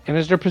 And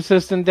is there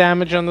persistent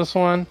damage on this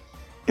one?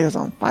 It is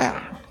on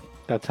fire.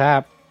 That's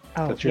Hap.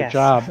 Oh, That's your yes.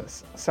 job.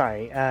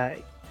 Sorry.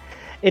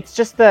 It's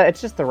just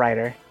the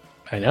rider.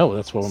 I know,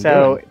 that's what I'm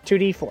So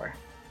doing. 2d4.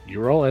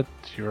 You roll it,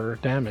 your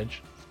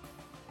damage.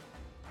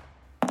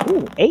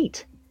 Ooh,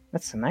 8.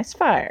 That's a nice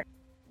fire.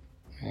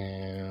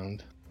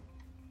 And...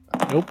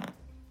 Nope.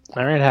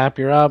 Alright, Hap,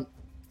 you're up.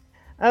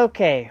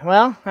 Okay,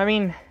 well, I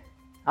mean,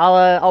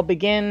 I'll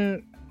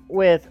begin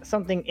with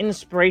something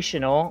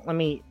inspirational. Let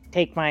me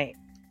take my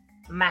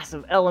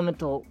massive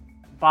elemental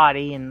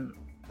body and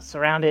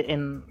surround it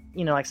in,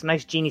 like some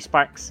nice genie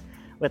sparks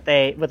with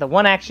a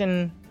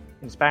 1-action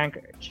inspiring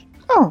courage.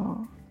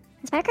 Oh,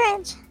 Inspire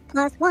courage.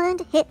 +1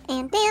 to hit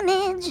and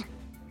damage.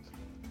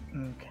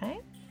 Okay.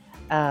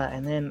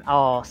 And then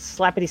I'll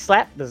slappity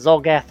slap the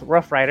Zolgath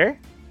Rough Rider.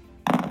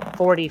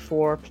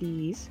 44,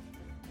 please.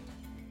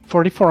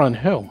 44 on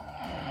who?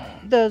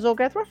 The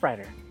Zolgath Rough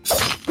Rider.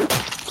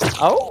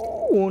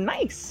 Oh,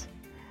 nice.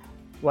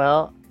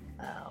 Well,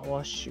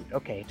 shoot.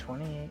 Okay,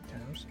 28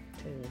 times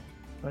 2.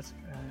 What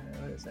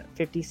is that?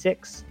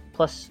 56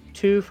 plus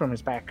 2 from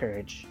his back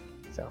courage.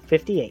 So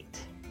 58.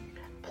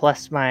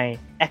 Plus my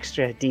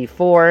extra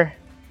d4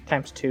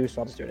 times 2,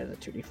 so I'll just do it as a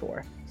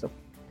 2d4. So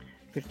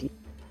 50.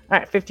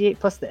 Alright, 58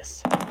 plus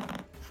this.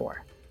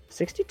 4.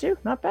 62,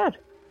 not bad.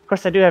 Of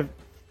course, I do have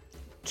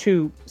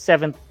 2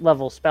 7th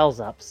level spells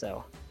up,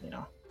 so,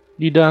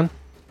 You done?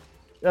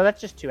 No,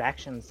 that's just 2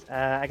 actions.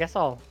 I guess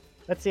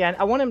let's see,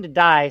 I want him to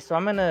die, so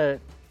I'm gonna,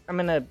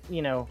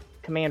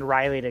 command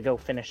Riley to go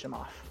finish him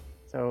off.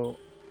 So,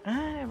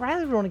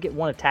 Riley would only get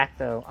 1 attack,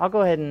 though. I'll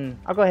go ahead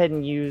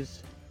and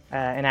use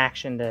an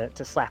action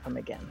to slap him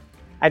again.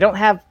 I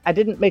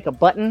didn't make a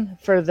button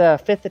for the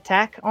 5th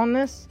attack on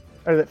this,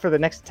 or for the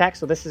next attack,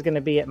 so this is going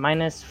to be at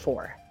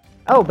 -4.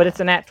 Oh, but it's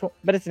a nat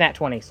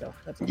 20, so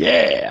that's okay.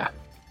 Yeah.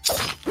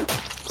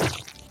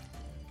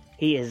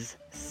 He is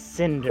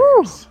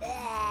cinders.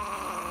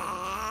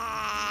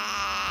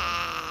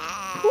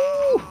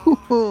 Ooh.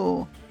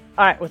 All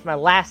right, with my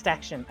last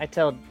action, I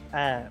tell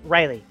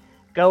Riley,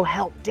 go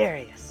help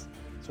Darius.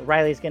 So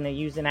Riley's going to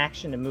use an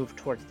action to move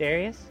towards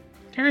Darius.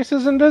 Darius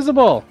is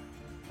invisible.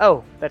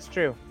 Oh, that's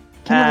true.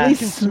 Can at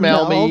least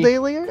smell smell me.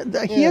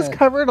 Dahlia? He is Yeah.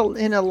 covered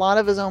in a lot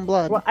of his own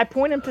blood. Well, I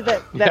point him to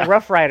that Yeah.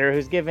 Rough Rider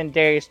who's given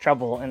Darius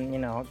trouble, and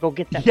go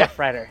get that Yeah. Rough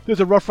Rider. There's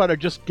a Rough Rider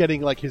just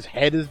getting, his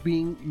head is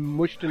being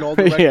mushed in all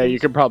directions. Yeah, you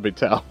can probably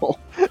tell.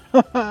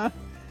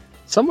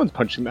 Someone's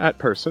punching that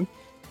person.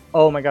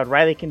 Oh my God,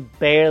 Riley can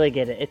barely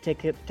get it.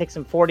 It takes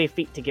him 40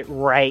 feet to get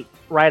right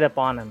up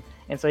on him,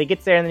 and so he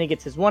gets there, and then he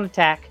gets his 1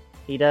 attack.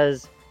 He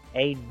does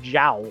a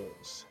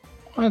Jowls.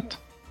 What?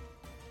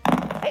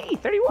 Hey,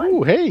 31.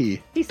 Ooh,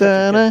 hey. He's such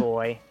a Da-da. good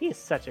boy. He is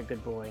such a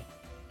good boy.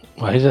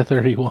 Why is that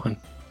 31?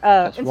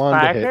 That's 1 to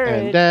Inspire hit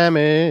courage. and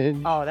damage.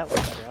 Oh, that was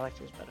better. I like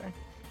yours better.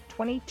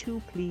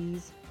 22,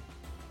 please.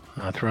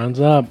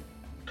 Atron's up.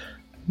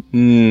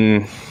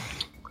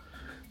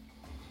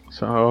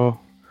 So,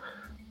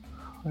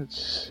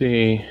 let's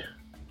see.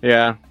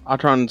 Yeah,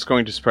 Atron's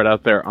going to spread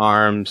out their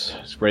arms,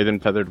 spray them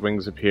feathered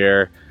wings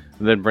appear,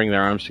 and then bring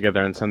their arms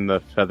together and send the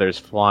feathers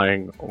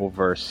flying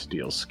over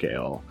Steel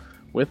Scale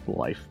with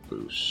life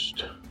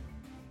boost.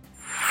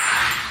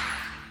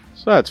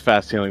 So that's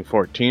fast healing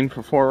 14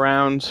 for 4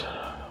 rounds.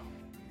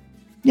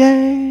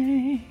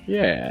 Yay!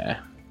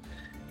 Yeah.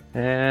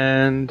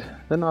 And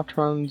then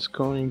Atron's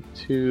going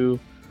to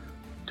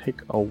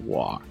take a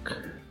walk.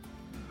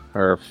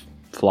 Or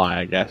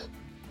fly, I guess.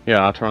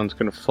 Yeah, Atron's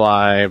going to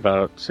fly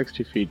about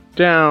 60 feet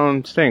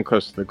down, staying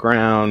close to the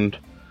ground.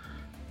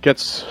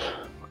 Gets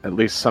at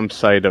least some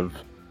sight of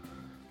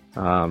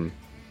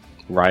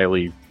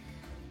Riley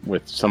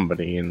with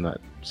somebody in the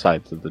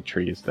sides of the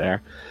trees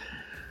there.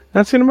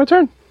 That's the end of my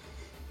turn.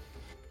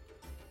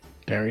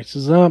 Darius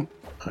is up.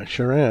 I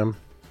sure am.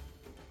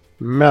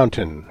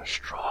 Mountain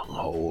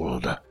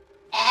Stronghold.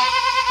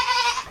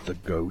 The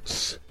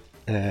goats.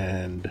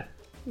 And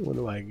what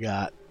do I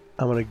got?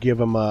 I'm going to give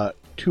him a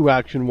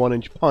 2-action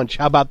 1-inch punch.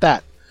 How about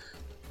that?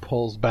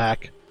 Pulls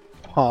back.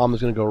 Palm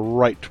is going to go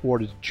right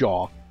toward his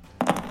jaw.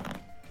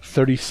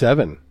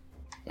 37.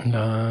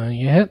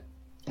 You hit.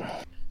 All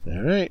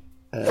right.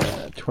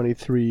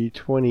 23,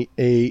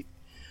 28,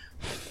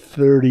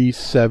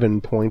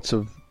 37 points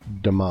of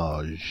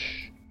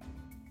damage.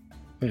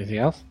 Anything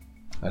else?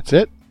 That's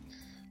it.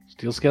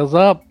 Steel Scale's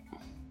up.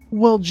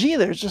 Well, gee,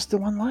 there's just the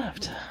one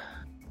left.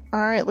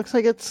 Alright, looks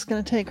like it's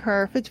going to take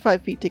her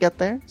 55 feet to get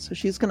there, so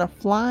she's going to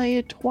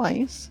fly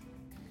twice.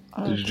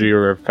 Did you do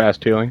your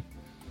fast healing?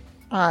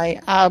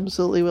 I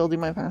absolutely will do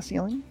my fast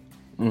healing.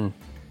 Mm.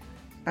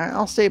 Alright,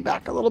 I'll stay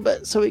back a little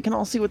bit so we can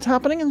all see what's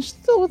happening, and she's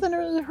still within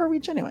her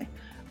reach anyway.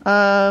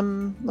 Let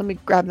me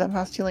grab that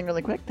fast healing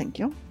really quick, thank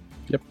you.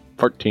 Yep,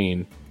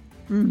 14.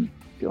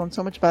 Feeling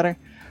so much better.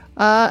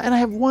 And I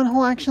have 1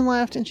 whole action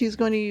left, and she's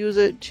going to use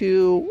it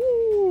to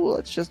Ooh,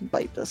 let's just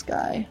bite this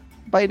guy.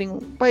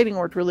 Biting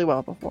worked really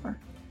well before.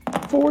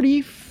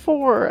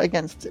 44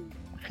 against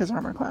his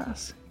armor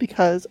class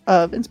because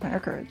of Inspire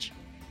Courage.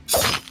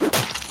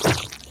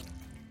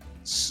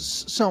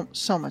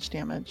 So much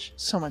damage.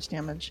 So much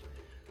damage.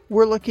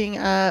 We're looking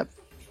at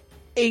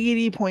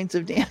 80 points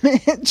of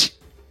damage.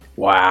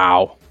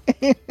 Wow.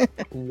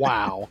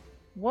 Wow.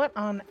 What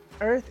on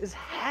earth is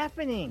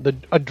happening?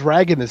 A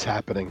dragon is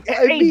happening.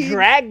 A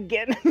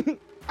dragon.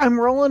 I'm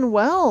rolling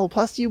well.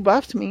 Plus, you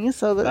buffed me,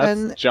 so that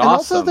That's and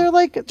also jawsome. they're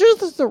like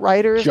just the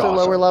riders. They're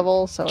lower Jawsome.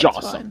 level, so it's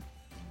Jawsome. fine.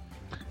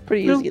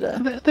 Pretty easy to.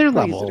 They're pretty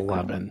level easy to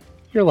 11.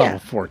 You're level Yeah,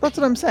 14. That's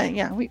what I'm saying.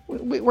 Yeah,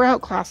 we're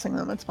outclassing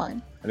them. It's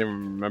fine. Anyone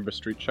remember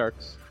Street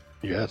Sharks?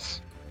 Yes.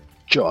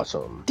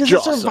 Jawsome. Does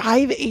Jawsome. it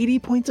survive 80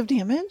 points of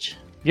damage?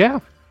 Yeah.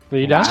 So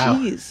you die.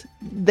 Jeez,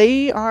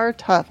 they are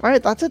tough. All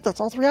right, that's it. That's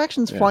all 3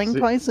 actions. Yeah, Flying see-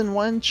 twice and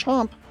 1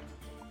 chomp.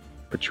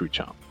 Patchouli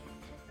Chomp.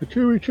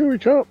 Chewy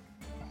chomp.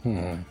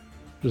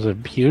 There's a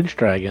huge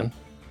dragon.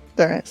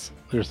 There is.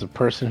 There's the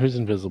person who's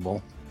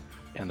invisible.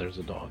 And there's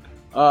a dog.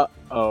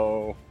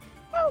 Uh-oh.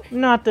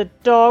 Not the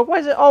dog. Why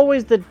is it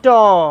always the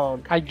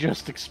dog? I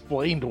just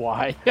explained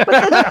why.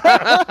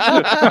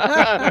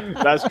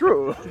 That's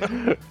true.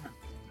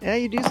 Yeah,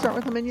 you do start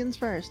with the minions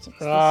first. It's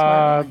the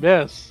smart way.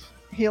 Miss.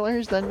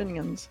 Healers, then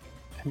minions.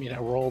 I mean, I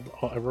rolled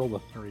a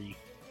 3.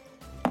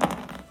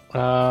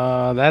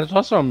 That is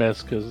also a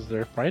miss because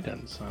they're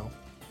frightened. So,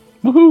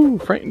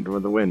 Woohoo! Frightened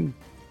with the wind.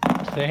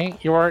 see,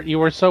 you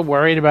were so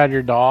worried about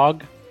your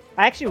dog.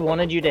 I actually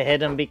wanted you to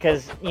hit him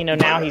because,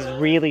 now he's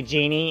really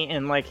genie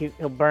and, like,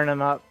 he'll burn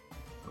him up.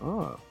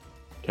 Oh.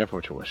 Careful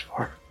what you wish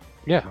for.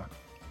 Yeah.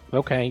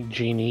 Okay,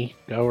 genie,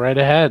 go right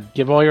ahead.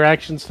 Give all your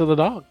actions to the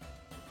dog.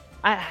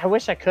 I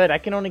wish I could. I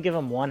can only give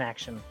him 1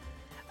 action.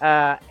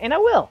 And I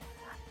will.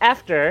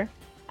 After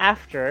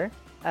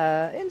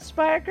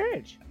Inspire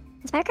Courage.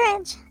 Inspire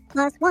Courage.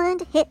 +1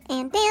 to hit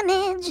and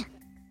damage.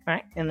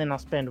 Alright, and then I'll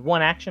spend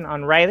 1 action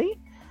on Riley.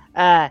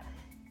 Get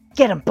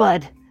him,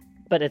 bud!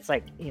 But it's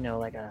like,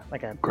 like a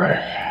like a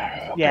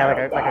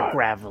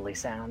gravelly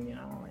sound,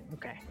 like,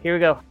 okay. Here we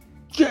go.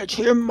 Get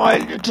him, my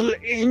little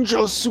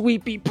angel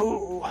sweepy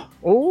poo.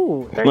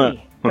 Ooh,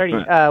 30.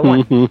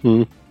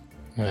 1.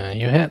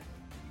 You hit.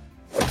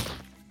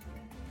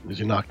 Is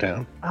he knocked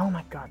down? Oh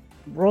my god.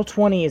 Roll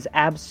 20 is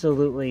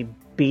absolutely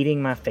beating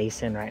my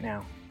face in right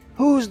now.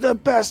 Who's the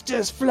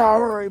bestest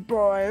flowery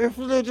boy?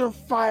 Little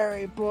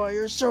fiery boy,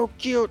 you're so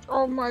cute.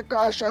 Oh my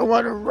gosh, I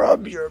want to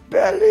rub your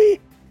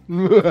belly.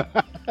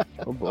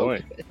 Oh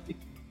boy.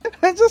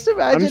 I just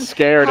imagine. I'm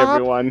scared, Hop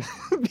everyone.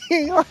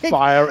 being like,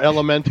 Fire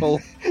elemental.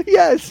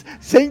 yes,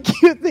 saying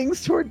cute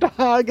things to her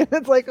dog, and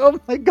it's like, oh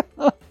my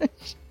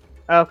gosh.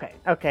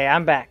 Okay,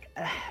 I'm back.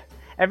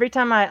 Every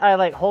time I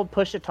like hold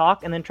push to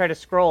talk and then try to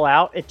scroll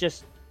out, it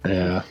just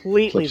Yeah.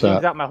 completely flips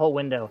zooms out my whole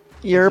window.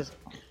 Yerp.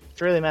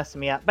 It's really messing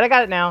me up. But I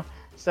got it now.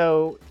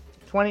 So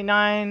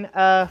 29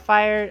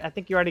 fire. I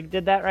think you already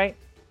did that, right?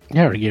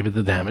 Yeah, I already gave it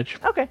the damage.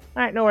 Okay.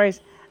 All right, no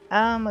worries.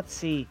 Let's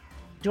see.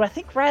 Do I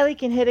think Riley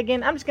can hit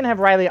again? I'm just gonna have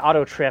Riley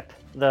auto trip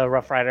the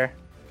Rough Rider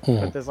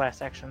with his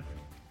last action.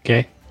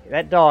 Okay.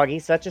 That dog,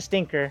 he's such a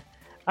stinker.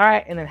 All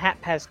right, and then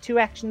Hap has 2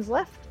 actions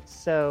left.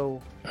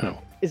 So Oh.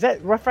 is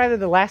that Rough Rider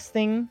the last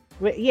thing?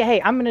 Yeah. Hey,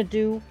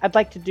 I'd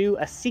like to do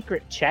a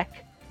secret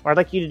check, or I'd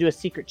like you to do a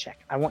secret check.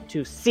 I want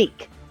to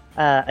seek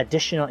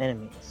additional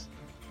enemies.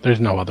 There's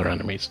no other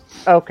enemies.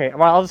 Okay.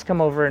 Well, I'll just come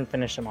over and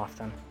finish them off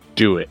then.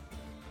 Do it.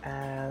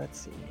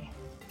 Let's see.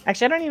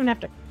 Actually, I don't even have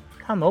to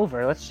come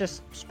over. Let's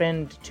just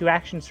spend 2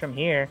 actions from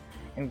here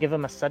and give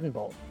him a sudden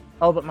bolt.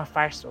 Oh, but my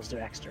fire spells do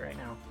extra right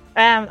now.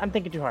 I'm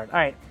thinking too hard. All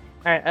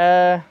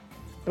right.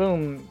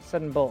 Boom,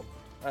 sudden bolt.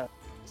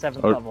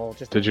 7th level.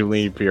 Just Did you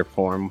leave your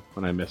form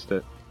when I missed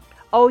it?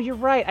 Oh, you're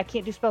right. I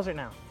can't do spells right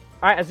now.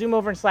 All right, I zoom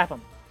over and slap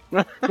him.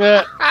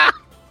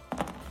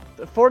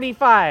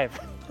 45.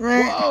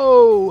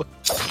 Whoa!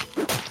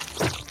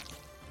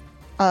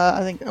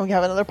 I think we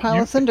have another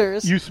pile of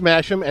cinders. You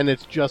smash him, and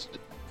it's just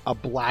a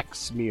black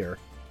smear.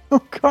 Oh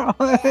god.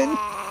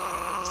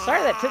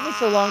 Sorry that took me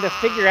so long to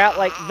figure out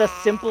like the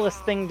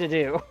simplest thing to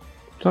do.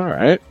 It's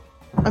alright.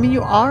 I mean,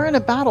 you are in a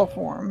battle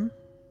form.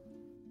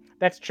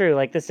 That's true.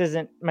 Like this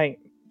isn't my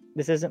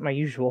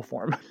usual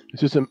form.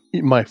 It's just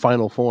my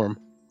final form.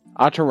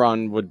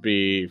 Ataran would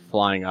be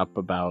flying up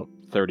about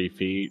 30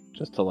 feet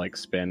just to like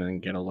spin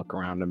and get a look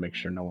around and make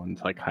sure no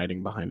one's like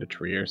hiding behind a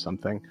tree or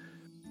something.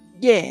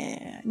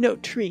 Yeah, no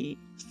trees.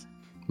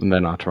 And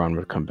then Ataran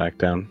would come back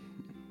down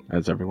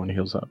as everyone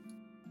heals up.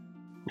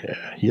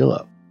 Yeah, heal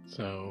up.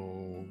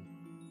 So,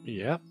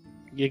 yep.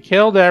 You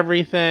killed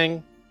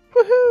everything.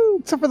 Woohoo!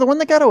 Except for the one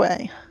that got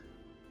away.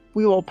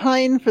 We will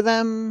pine for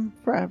them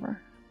forever.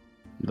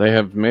 They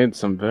have made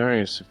some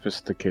very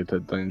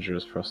sophisticated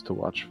dangers for us to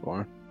watch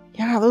for.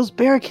 Yeah, those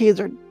barricades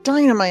are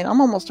dynamite.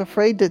 I'm almost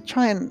afraid to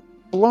try and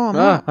blow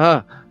them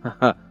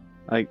up.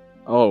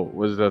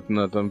 Was that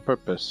not on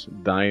purpose?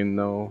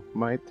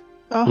 Dynamite?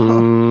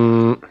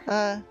 Oh,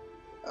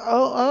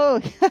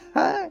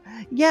 Mm,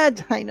 yeah,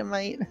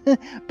 dynamite.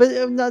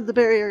 But no, the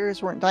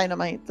barriers weren't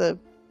dynamite. The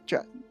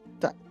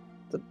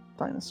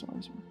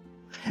dinosaurs.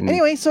 Mm.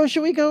 Anyway, so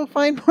should we go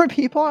find more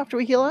people after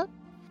we heal up?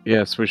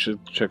 Yes, we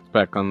should check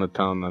back on the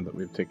town now that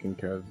we've taken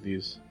care of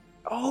these.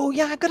 Oh,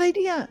 yeah, good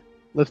idea.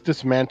 Let's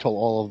dismantle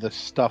all of this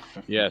stuff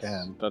if Yes, we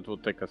can. that will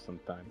take us some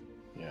time.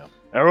 Yeah.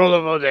 A roll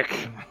of Odic.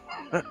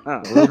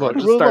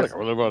 Just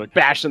start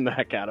bashing the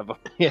heck out of them.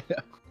 Yeah.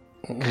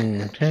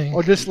 Okay.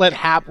 Or just let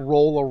Hap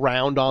roll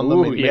around on them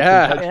Ooh, and make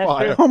yeah. them catch Yeah,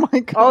 fire. Oh my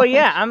god. Oh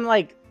yeah, I'm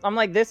like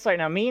this right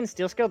now. Me and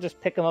Steelscale just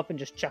pick them up and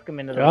just chuck them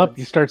into the Up, woods.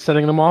 you start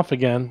setting them off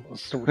again.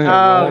 Start Oh,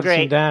 rolling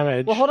great. some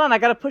damage. Well, hold on. I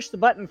gotta push the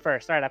button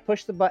first. All right, I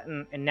pushed the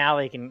button, and now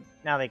they can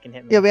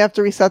hit me. Yeah, we have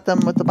to reset them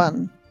with the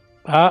button.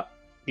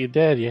 You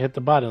did. You hit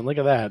the button. Look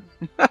at that.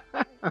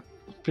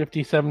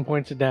 57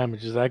 points of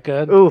damage. Is that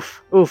good?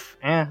 Oof.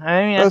 Yeah,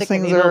 I mean, I Those think I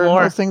things need a little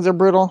more. those things are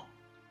brutal.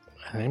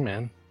 Hey,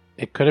 man.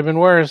 It could have been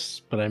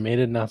worse, but I made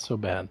it not so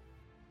bad.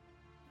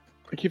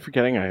 I keep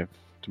forgetting I have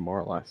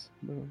Demoralize.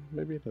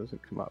 Maybe it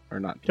doesn't come up. Or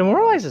not.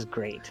 Demoralize is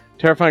great.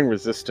 Terrifying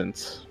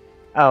Resistance.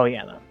 Oh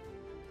yeah, no.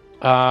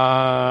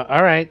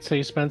 All right. So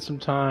you spend some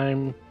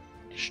time,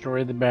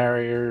 destroy the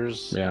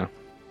barriers. Yeah.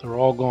 They're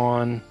all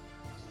gone.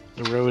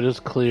 The road is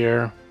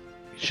clear.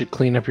 You should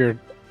clean up your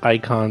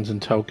icons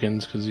and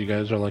tokens because you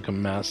guys are like a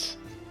mess.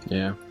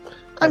 Yeah.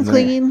 I'm And then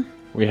clean.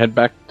 We head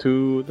back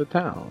to the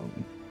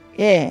town.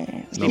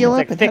 Yeah. No Heal more.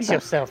 up Like, and fix head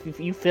back. yourself,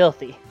 you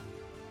filthy.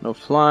 No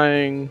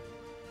flying.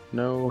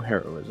 No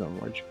heroism.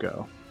 Where'd you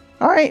go?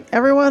 All right,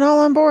 everyone, all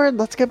on board.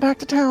 Let's get back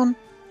to town.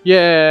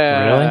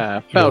 Yeah.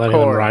 Really? You're letting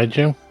them Falcor. ride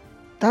you?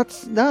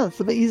 That's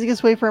the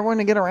easiest way for everyone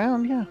to get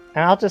around. Yeah.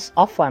 And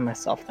I'll fly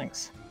myself,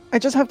 thanks. I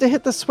just have to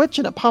hit the switch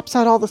and it pops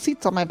out all the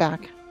seats on my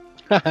back.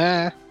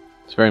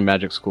 It's a very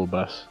magic school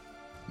bus.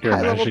 You're a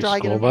High level magic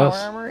dragon school in power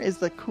bus? armor is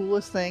the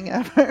coolest thing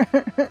ever.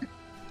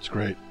 It's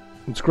great.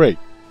 It's great.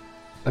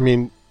 I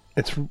mean,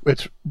 it's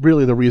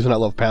really the reason I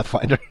love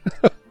Pathfinder.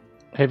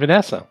 Hey,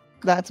 Vanessa.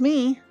 That's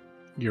me.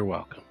 You're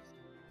welcome.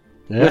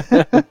 Yeah.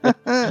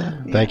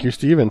 Yeah, Thank you,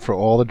 Steven, for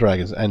all the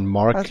dragons. And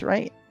Mark That's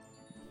right.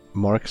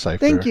 Cypher.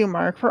 Thank you,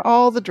 Mark, for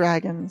all the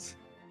dragons.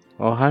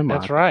 Oh, hi,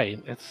 Mark. That's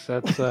right.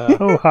 That's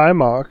Oh, hi,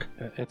 Mark.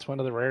 it's one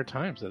of the rare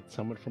times that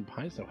someone from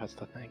Paizo has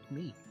to thank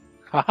me.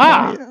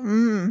 Haha.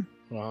 Mm,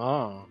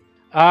 Oh.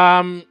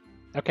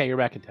 Okay, you're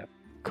back in town.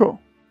 cool.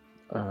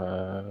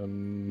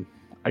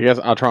 I guess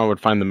Altron would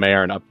find the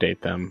mayor and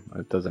update them.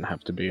 It doesn't have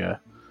to be a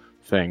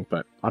thing,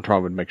 but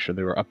Altron would make sure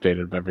they were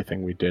updated of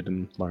everything we did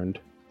and learned.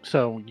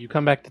 So you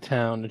come back to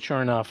town, and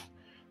sure enough,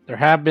 there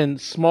have been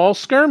small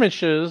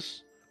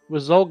skirmishes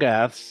with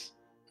Zolgaths,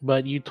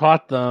 but you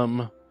taught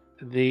them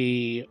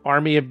the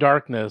Army of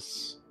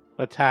Darkness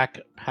attack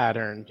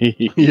pattern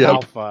Yep.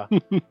 alpha,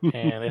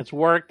 and it's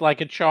worked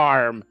like a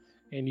charm.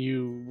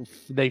 And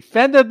they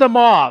fended them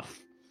off.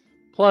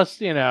 Plus,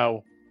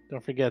 don't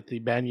forget the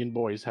Banyan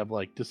boys have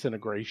like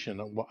disintegration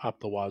up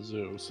the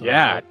wazoo. So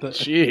Yeah,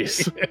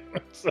 jeez.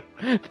 so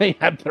they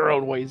have their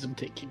own ways of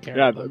taking care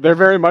Yeah, of them. they're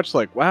very much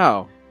like,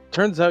 wow,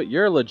 turns out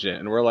you're legit.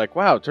 And we're like,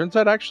 wow, turns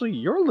out actually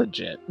you're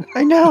legit.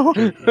 I know.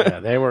 Yeah,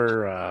 they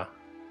were.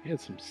 He had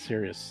some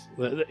serious.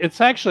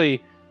 It's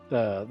actually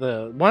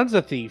the one's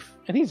a thief,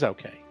 and he's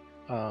okay.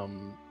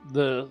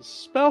 The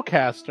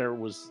spellcaster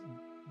was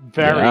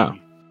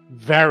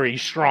very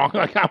strong.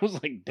 Like I was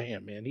like,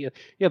 damn man, he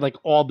had like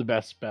all the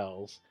best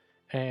spells.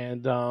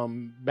 And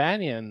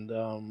Banyan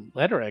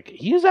Lederick,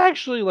 he's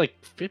actually like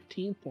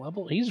 15th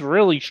level. He's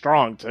really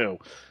strong too.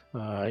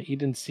 You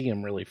didn't see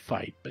him really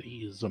fight, but he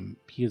is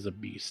a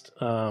beast.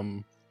 I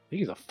think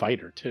he's a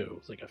fighter too.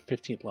 He's like a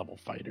 15th level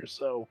fighter.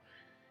 So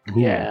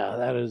yeah,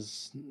 that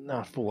is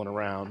not fooling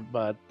around.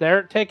 But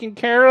they're taking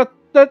care of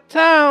the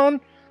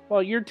town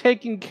while you're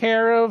taking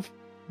care of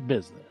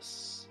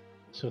business.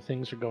 So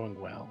things are going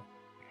well.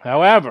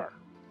 However,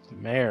 the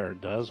mayor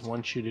does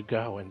want you to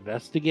go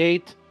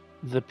investigate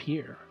the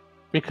pier.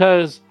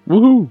 Because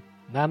Woohoo!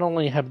 not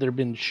only have there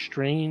been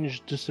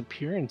strange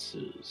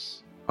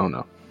disappearances Oh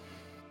no.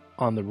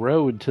 on the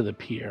road to the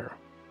pier,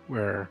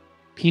 where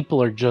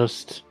people are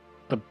just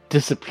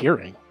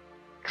disappearing.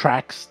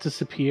 Tracks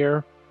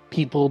disappear,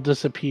 people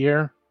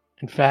disappear.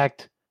 In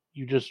fact,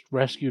 you just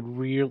rescued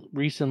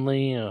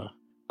recently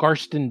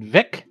Garston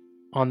Vic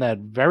on that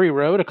very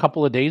road a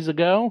couple of days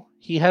ago.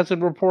 He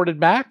hasn't reported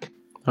back.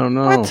 Oh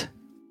no. What?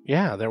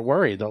 Yeah, they're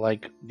worried. They're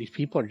like, these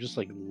people are just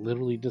like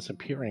literally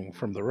disappearing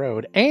from the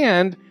road.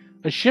 And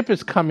a ship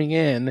is coming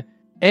in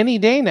any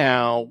day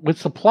now with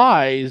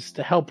supplies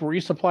to help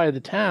resupply the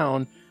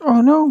town.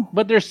 Oh no.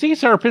 But there's sea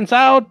serpents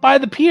out by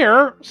the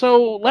pier.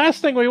 So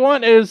last thing we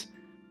want is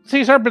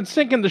sea serpents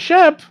sinking the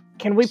ship.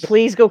 Can we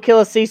please go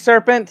kill a sea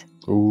serpent?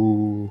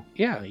 Ooh.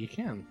 Yeah, you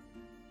can.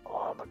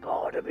 Oh my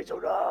god, it'd be so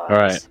nice. All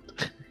right.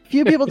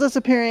 Few people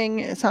disappearing,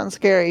 it sounds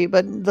scary,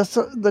 but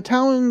the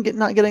town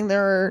not getting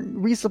their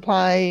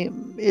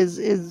resupply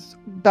is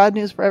bad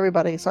news for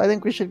everybody. So I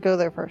think we should go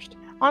there first.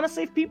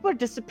 Honestly, if people are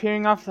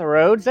disappearing off the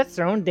roads, that's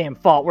their own damn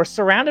fault. We're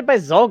surrounded by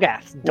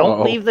Zolgaths. Don't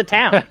Whoa. leave the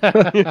town.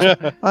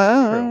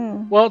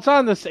 Oh. Well, it's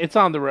on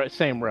the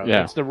same road.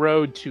 Yeah. It's the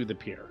road to the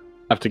pier.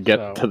 Have to get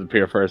So- to the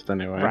pier first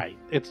anyway. Right.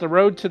 It's the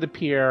road to the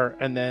pier,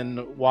 and then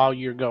while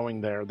you're going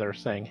there, they're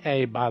saying,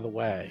 hey, by the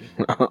way,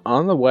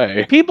 On the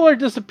way. people are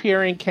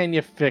disappearing. Can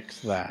you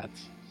fix that?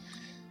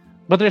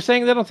 But they're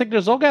saying they don't think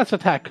there's Zolgath's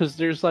attack because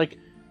there's, like,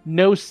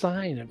 no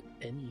sign of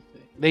anything.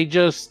 They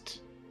just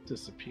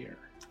disappear.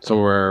 So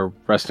we're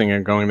resting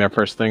and going there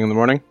first thing in the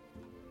morning?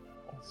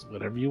 It's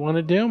whatever you want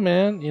to do,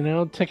 man. You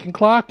know, ticking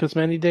clock as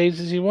many days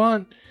as you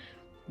want.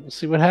 We'll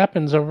see what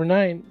happens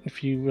overnight.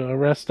 If you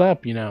rest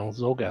up, you know,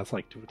 Zolgaths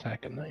like to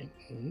attack at night.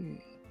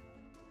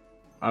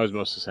 I was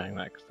mostly saying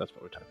that because that's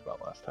what we talked about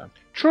last time.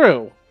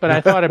 True, but I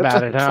thought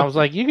about it, and I was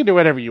like, you can do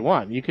whatever you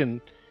want. You can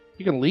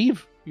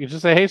leave. You can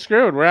just say, hey,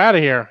 screw it, we're out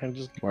of here, and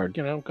just, Word.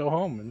 you know, go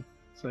home and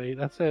say,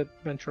 that's it,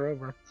 adventure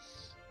over.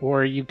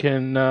 Or you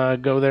can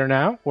go there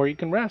now, or you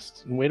can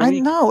rest and wait a I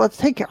week. know. Let's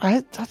take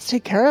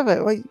care of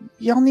it. Like,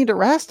 y'all need to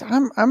rest.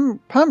 I'm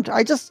pumped.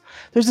 There's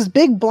this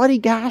big bloody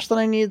gash that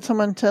I need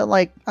someone to,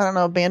 like, I don't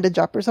know, bandage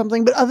up or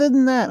something. But other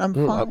than that, I'm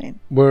fine.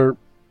 We're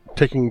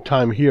taking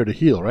time here to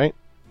heal, right?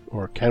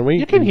 Or can we?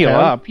 You can in heal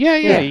town? up. Yeah,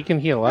 Yeah. you can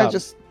heal up.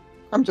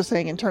 I'm just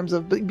saying in terms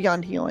of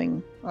beyond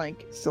healing,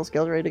 like, still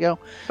skilled, ready to go.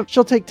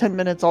 She'll take 10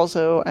 minutes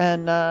also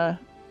and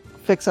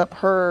fix up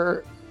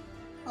her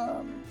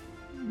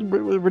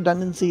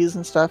redundancies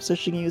and stuff so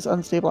she can use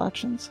unstable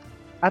actions.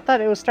 I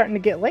thought it was starting to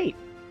get late.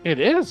 It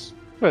is,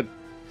 but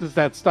does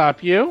that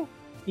stop you?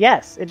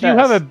 Yes, it Do you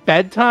does. have a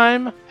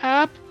bedtime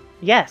app?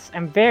 Yes,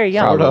 I'm very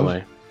young. Sort of.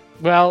 Probably.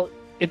 Well,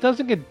 it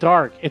doesn't get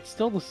dark. It's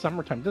still the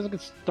summertime. It doesn't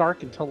get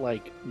dark until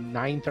like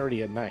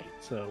 9:30 at night.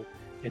 So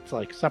it's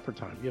like supper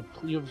time.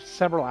 You have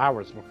several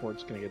hours before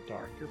it's going to get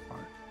dark. You're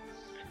fine.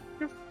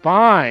 You're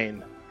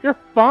fine. You're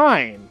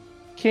fine.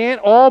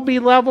 Can't all be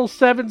level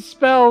 7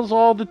 spells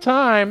all the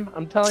time.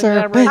 I'm telling you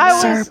that right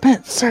now.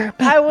 Serpent.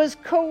 I was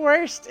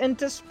coerced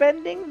into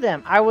spending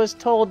them. I was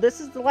told this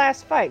is the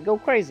last fight. Go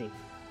crazy.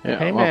 Yeah,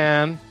 Hey, well,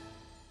 man.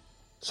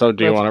 So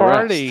do you Let's want to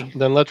party. rest?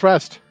 Then let's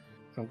rest.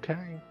 Okay.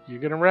 You're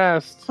going to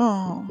rest.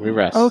 Oh, We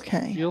rest.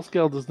 okay. Steel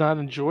Scale does not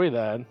enjoy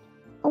that.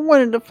 I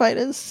wanted to fight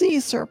a sea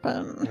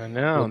serpent. I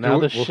know. We'll now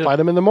do the it. We'll ship... fight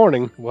him in the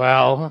morning.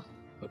 Well,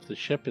 if the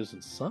ship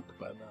isn't sunk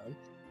by then,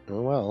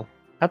 Oh well.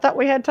 I thought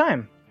we had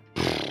time.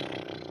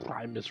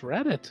 I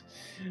misread it.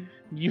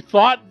 You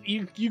thought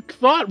you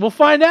thought we'll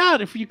find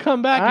out if you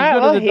come back. All You right,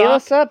 go well, to the heal dock.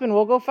 us up and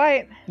we'll go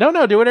fight.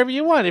 No, do whatever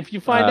you want. If you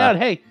find Uh, out,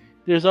 hey,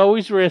 there's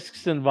always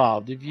risks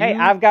involved. If you... Hey,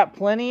 I've got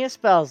plenty of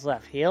spells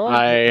left. Heal up.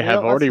 I heal- have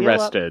let's already heal up.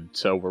 rested,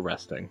 so we're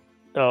resting.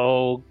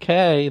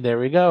 Okay, there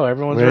we go.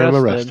 Everyone's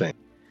We're rested. resting.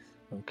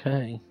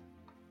 Okay,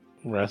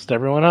 rest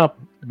everyone up.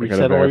 We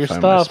gotta Reset all your verify my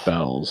stuff.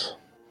 spells.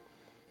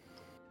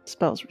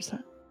 Spells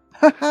reset.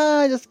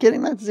 Haha, just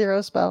kidding. That's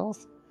 0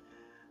 spells.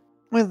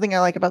 One thing I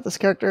like about this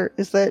character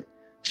is that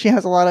she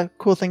has a lot of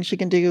cool things she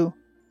can do,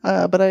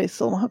 but I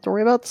still don't have to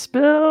worry about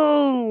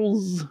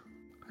spells.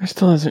 I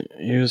still hasn't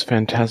used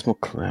Phantasmal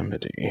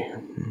Calamity.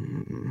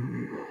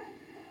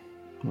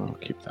 I'll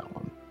keep that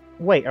one.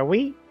 Wait, are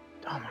we?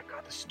 Oh my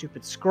god, the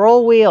stupid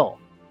scroll wheel.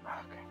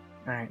 Okay.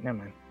 All right, never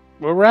mind.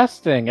 We're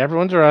resting.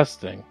 Everyone's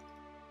resting.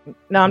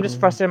 No, I'm just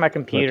frustrated with my That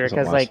computer doesn't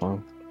because, last like,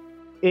 long.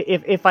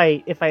 if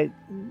I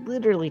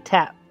literally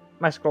tap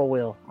my scroll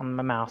wheel on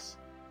my mouse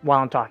while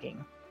I'm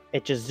talking,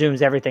 it just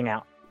zooms everything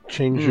out.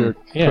 Change your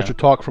yeah. push to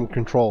talk from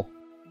control.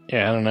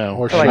 Yeah, I don't know.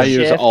 Or So, like I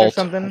use shift or Alt.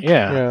 something.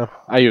 Yeah, Yeah.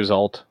 I use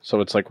Alt, so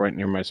it's like right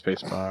near my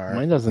space bar.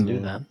 mine doesn't do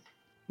that.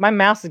 My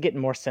mouse is getting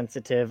more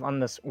sensitive on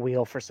this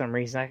wheel for some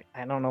reason.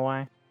 I don't know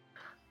why.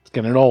 It's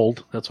getting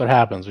old. That's what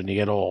happens when you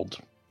get old.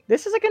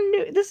 This is like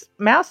this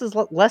mouse is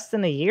less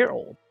than a year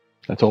old.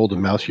 That's old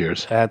in mouse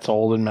years. That's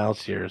old in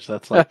mouse years.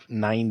 That's like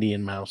 90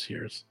 in mouse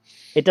years.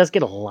 It does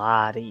get a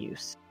lot of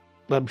use.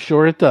 I'm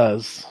sure it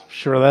does.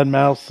 Sure, that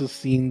mouse has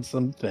seen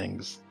some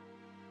things.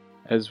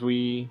 As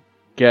we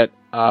get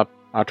up,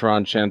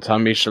 Atron chants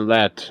on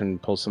Michelet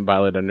and pulls some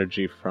violet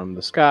energy from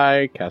the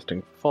sky,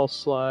 casting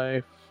False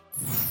Life.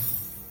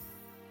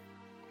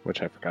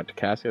 Which I forgot to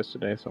cast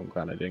yesterday, so I'm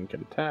glad I didn't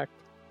get attacked.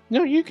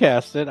 No, you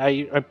cast it.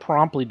 I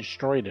promptly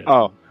destroyed it.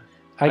 Oh,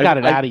 I got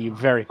it I- out of you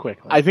very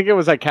quickly. I think it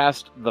was I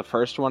cast the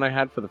first one I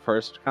had for the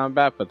first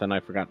combat, but then I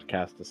forgot to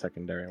cast the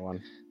secondary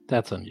one.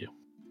 That's on you.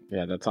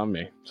 Yeah, that's on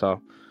me.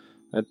 So,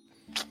 that's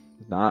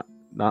not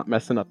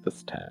messing up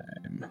this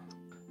time.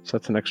 So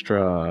that's an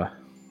extra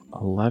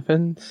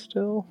 11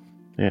 still?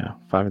 Yeah,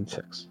 5 and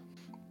 6.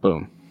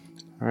 Boom.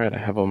 Alright, I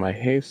have all my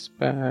haste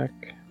back.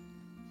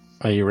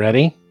 Are you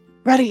ready?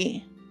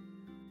 Ready.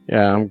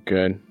 Yeah, I'm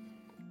good.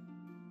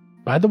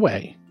 By the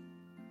way,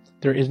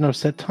 there is no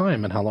set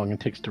time on how long it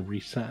takes to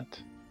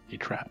reset a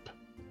trap.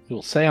 It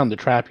will say on the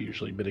trap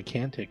usually, but it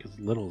can take as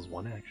little as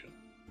 1 action.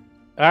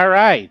 All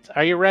right,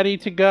 are you ready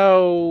to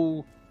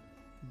go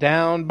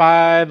down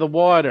by the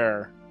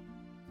water?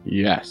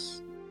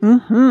 Yes.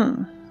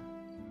 Mm-hmm.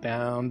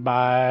 Down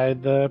by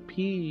the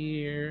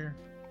pier.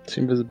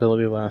 See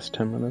invisibility lasts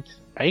 10 minutes.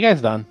 Are you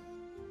guys done?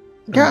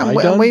 Yeah, Am I I'm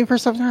done? waiting for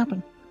stuff to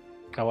happen.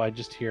 Oh, I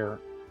just hear...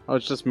 Oh,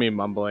 it's just me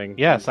mumbling.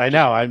 Yes, I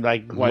know. I'm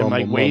like, I'm like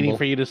Mumble, waiting mumble.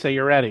 for you to say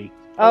you're ready.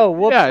 Oh,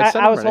 whoops! Yeah, I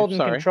said I I'm was ready. holding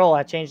Sorry. control.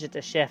 I changed it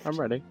to shift. I'm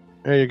ready.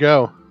 There you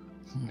go.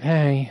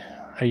 Okay.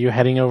 Are you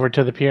heading over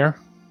to the pier?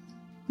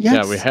 Yes.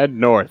 Yeah, we head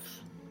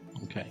north.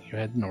 Okay, you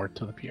head north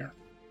to the pier.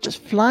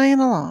 Just flying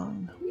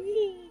along.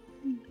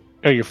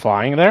 Are you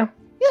flying there?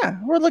 Yeah,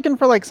 we're looking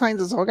for like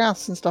signs of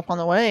Zolgaths and stuff on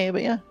the way,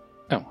 but yeah.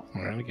 Oh,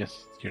 all right, I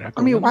guess you're not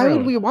I going mean, on the why would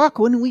road. we walk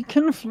when we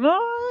can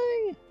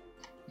fly?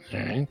 All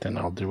right, then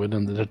I'll do it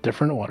in a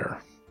different order.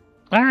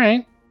 All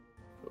right.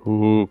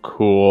 Ooh,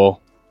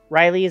 cool.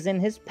 Riley is in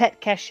his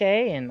pet cache,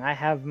 and I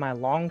have my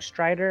long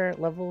strider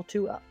level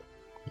 2 up.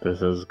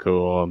 This is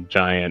cool.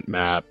 Giant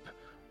map.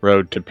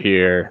 Road to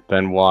pier,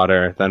 then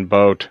water, then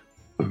boat.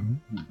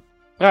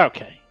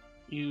 Okay.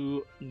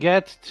 You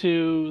get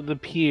to the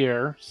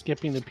pier,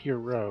 skipping the pier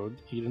road.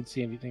 You didn't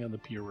see anything on the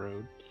pier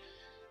road.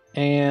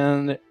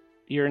 And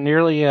you're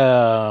nearly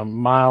a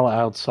mile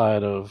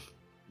outside of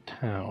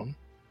town.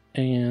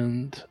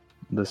 And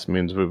This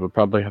means we would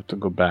probably have to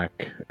go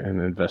back and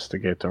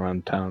investigate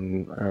around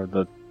town or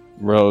the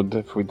road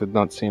if we did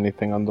not see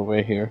anything on the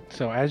way here.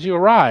 so as you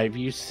arrive,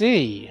 you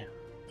see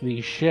the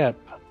ship,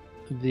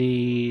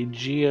 the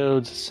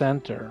Geode's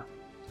center,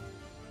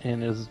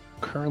 and is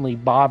currently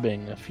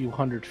bobbing a few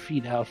hundred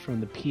feet out from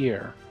the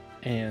pier,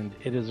 and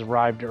it has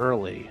arrived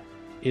early.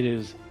 It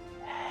is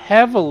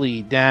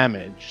heavily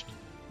damaged,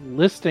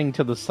 listing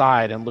to the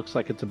side, and looks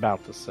like it's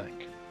about to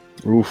sink.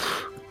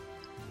 Oof.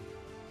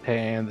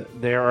 And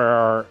there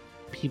are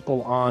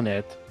people on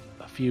it,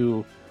 a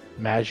few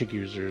magic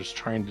users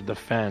trying to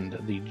defend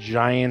the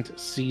giant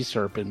sea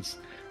serpents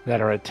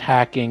that are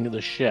attacking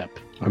the ship.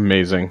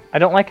 Amazing. I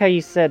don't like how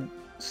you said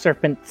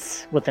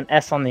serpents with an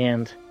S on the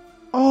end.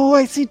 Oh,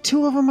 I see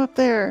 2 of them up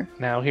there.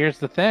 Now, here's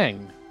the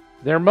thing.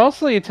 They're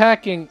mostly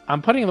attacking...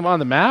 I'm putting them on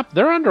the map.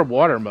 They're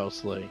underwater,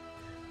 mostly.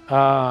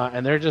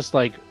 And they're just,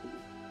 like...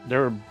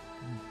 They're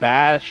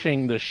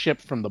bashing the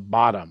ship from the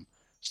bottom.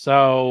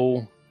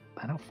 So...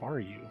 How far are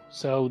you?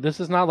 So,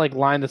 this is not, like,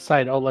 line of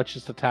sight. Oh, let's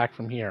just attack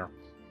from here.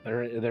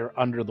 They're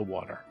under the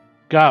water.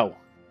 Go!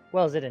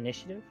 Well, is it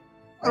initiative?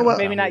 Oh, well,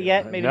 Maybe not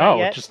yet. Maybe no, not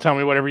yet. just tell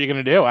me whatever you're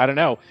going to do. I don't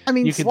know. I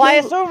mean, You could- Fly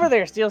still- us over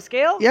there, Steel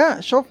Scale. Yeah,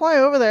 she'll fly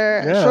over there.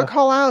 And Yeah. she'll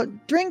call out,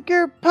 drink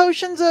your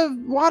potions of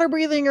water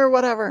breathing or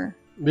whatever.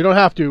 We don't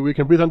have to. We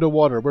can breathe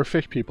underwater. We're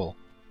fish people.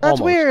 That's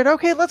Almost. weird.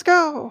 Okay, let's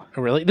go.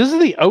 Oh, really? This is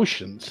the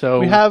ocean, so...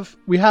 We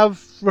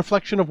have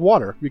reflection of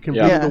water. We can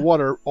Yeah. breathe Yeah.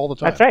 underwater all the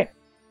time. That's right.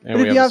 And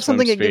But we if you have swim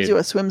something that gives speed. you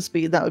a swim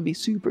speed, that would be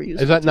super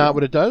useful. Is that not too.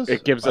 what it does?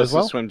 It gives as us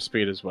well? a swim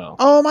speed as well.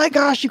 Oh my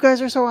gosh, you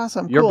guys are so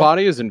awesome. Your Cool.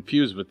 body is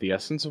infused with the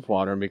essence of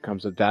water and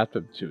becomes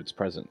adaptive to its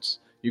presence.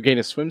 You gain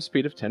a swim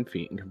speed of 10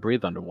 feet and can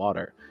breathe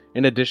underwater.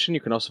 In addition,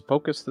 you can also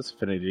focus this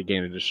affinity to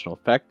gain additional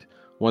effect.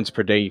 Once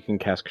per day, you can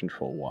cast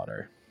Control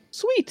Water.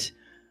 Sweet.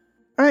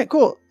 All right,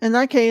 cool. In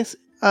that case,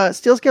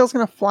 Steel Scale's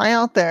going to fly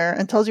out there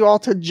and tells you all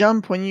to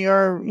jump when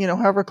you're,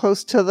 however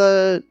close to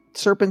the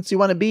serpents you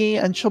want to be,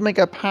 and she'll make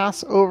a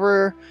pass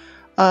over.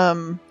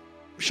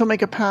 She'll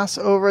make a pass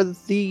over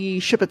the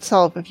ship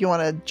itself if you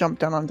want to jump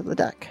down onto the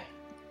deck.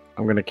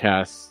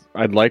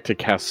 I'd like to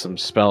cast some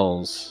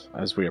spells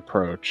as we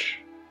approach.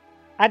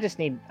 I just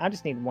need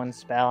one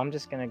spell. I'm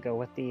just gonna go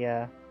with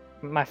the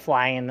my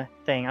flying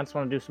thing. I just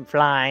want to do some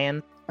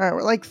flying. All right,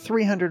 we're like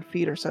 300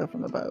 feet or so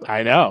from the boat.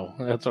 I know.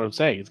 That's what I'm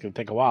saying. It's going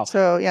to take a while.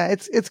 So yeah,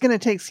 it's going to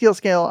take Steel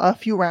Scale a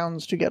few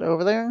rounds to get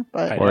over there,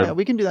 but Right.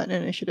 we can do that in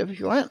initiative if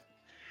you want.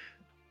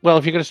 Well,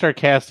 if you're going to start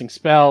casting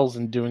spells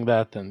and doing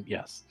that, then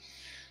yes.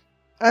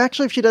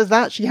 Actually, if she does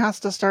that, she has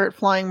to start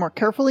flying more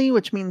carefully,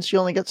 which means she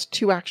only gets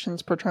 2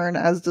 actions per turn,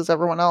 as does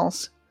everyone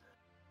else.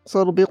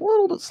 So it'll be a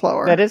little bit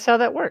slower. That is how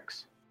that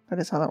works. That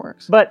is how that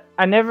works. But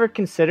I never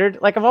considered,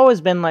 like, I've always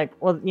been like,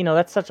 well,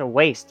 that's such a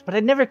waste. But I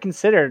never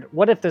considered,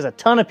 what if there's a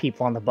ton of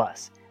people on the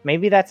bus?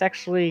 Maybe that's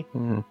actually,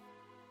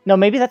 no,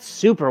 maybe that's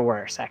super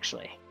worse,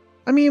 actually.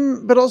 I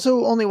mean, but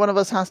also only one of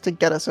us has to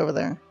get us over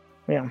there.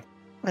 Yeah.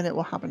 And it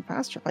will happen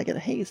faster if I get a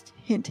haste.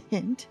 Hint,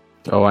 hint.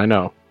 Oh, I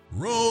know.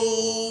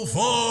 Roll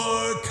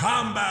for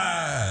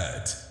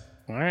combat!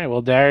 All right,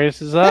 well,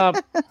 Darius is up.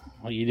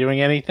 Are you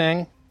doing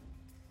anything?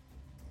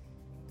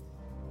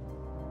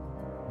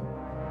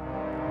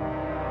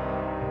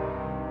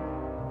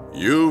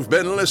 You've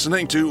been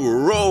listening to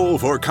Roll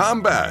for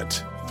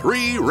Combat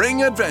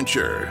 3-Ring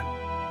Adventure,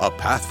 a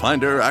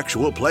Pathfinder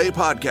actual play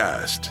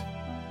podcast.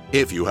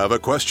 If you have a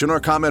question or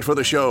comment for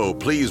the show,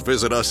 please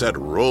visit us at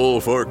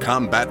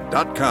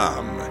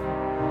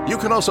rollforcombat.com. You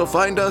can also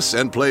find us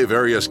and play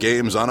various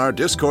games on our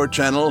Discord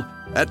channel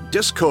at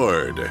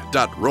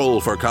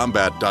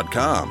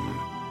discord.rollforcombat.com.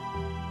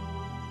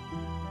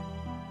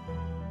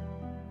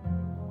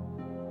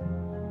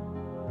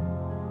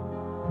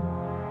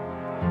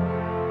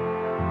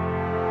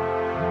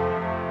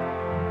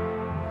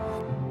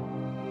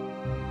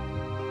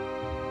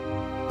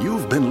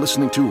 You've been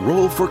listening to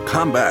Roll for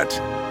Combat.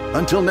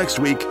 Until next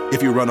week,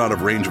 if you run out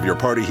of range of your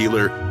party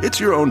healer, it's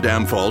your own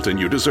damn fault and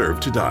you deserve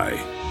to die.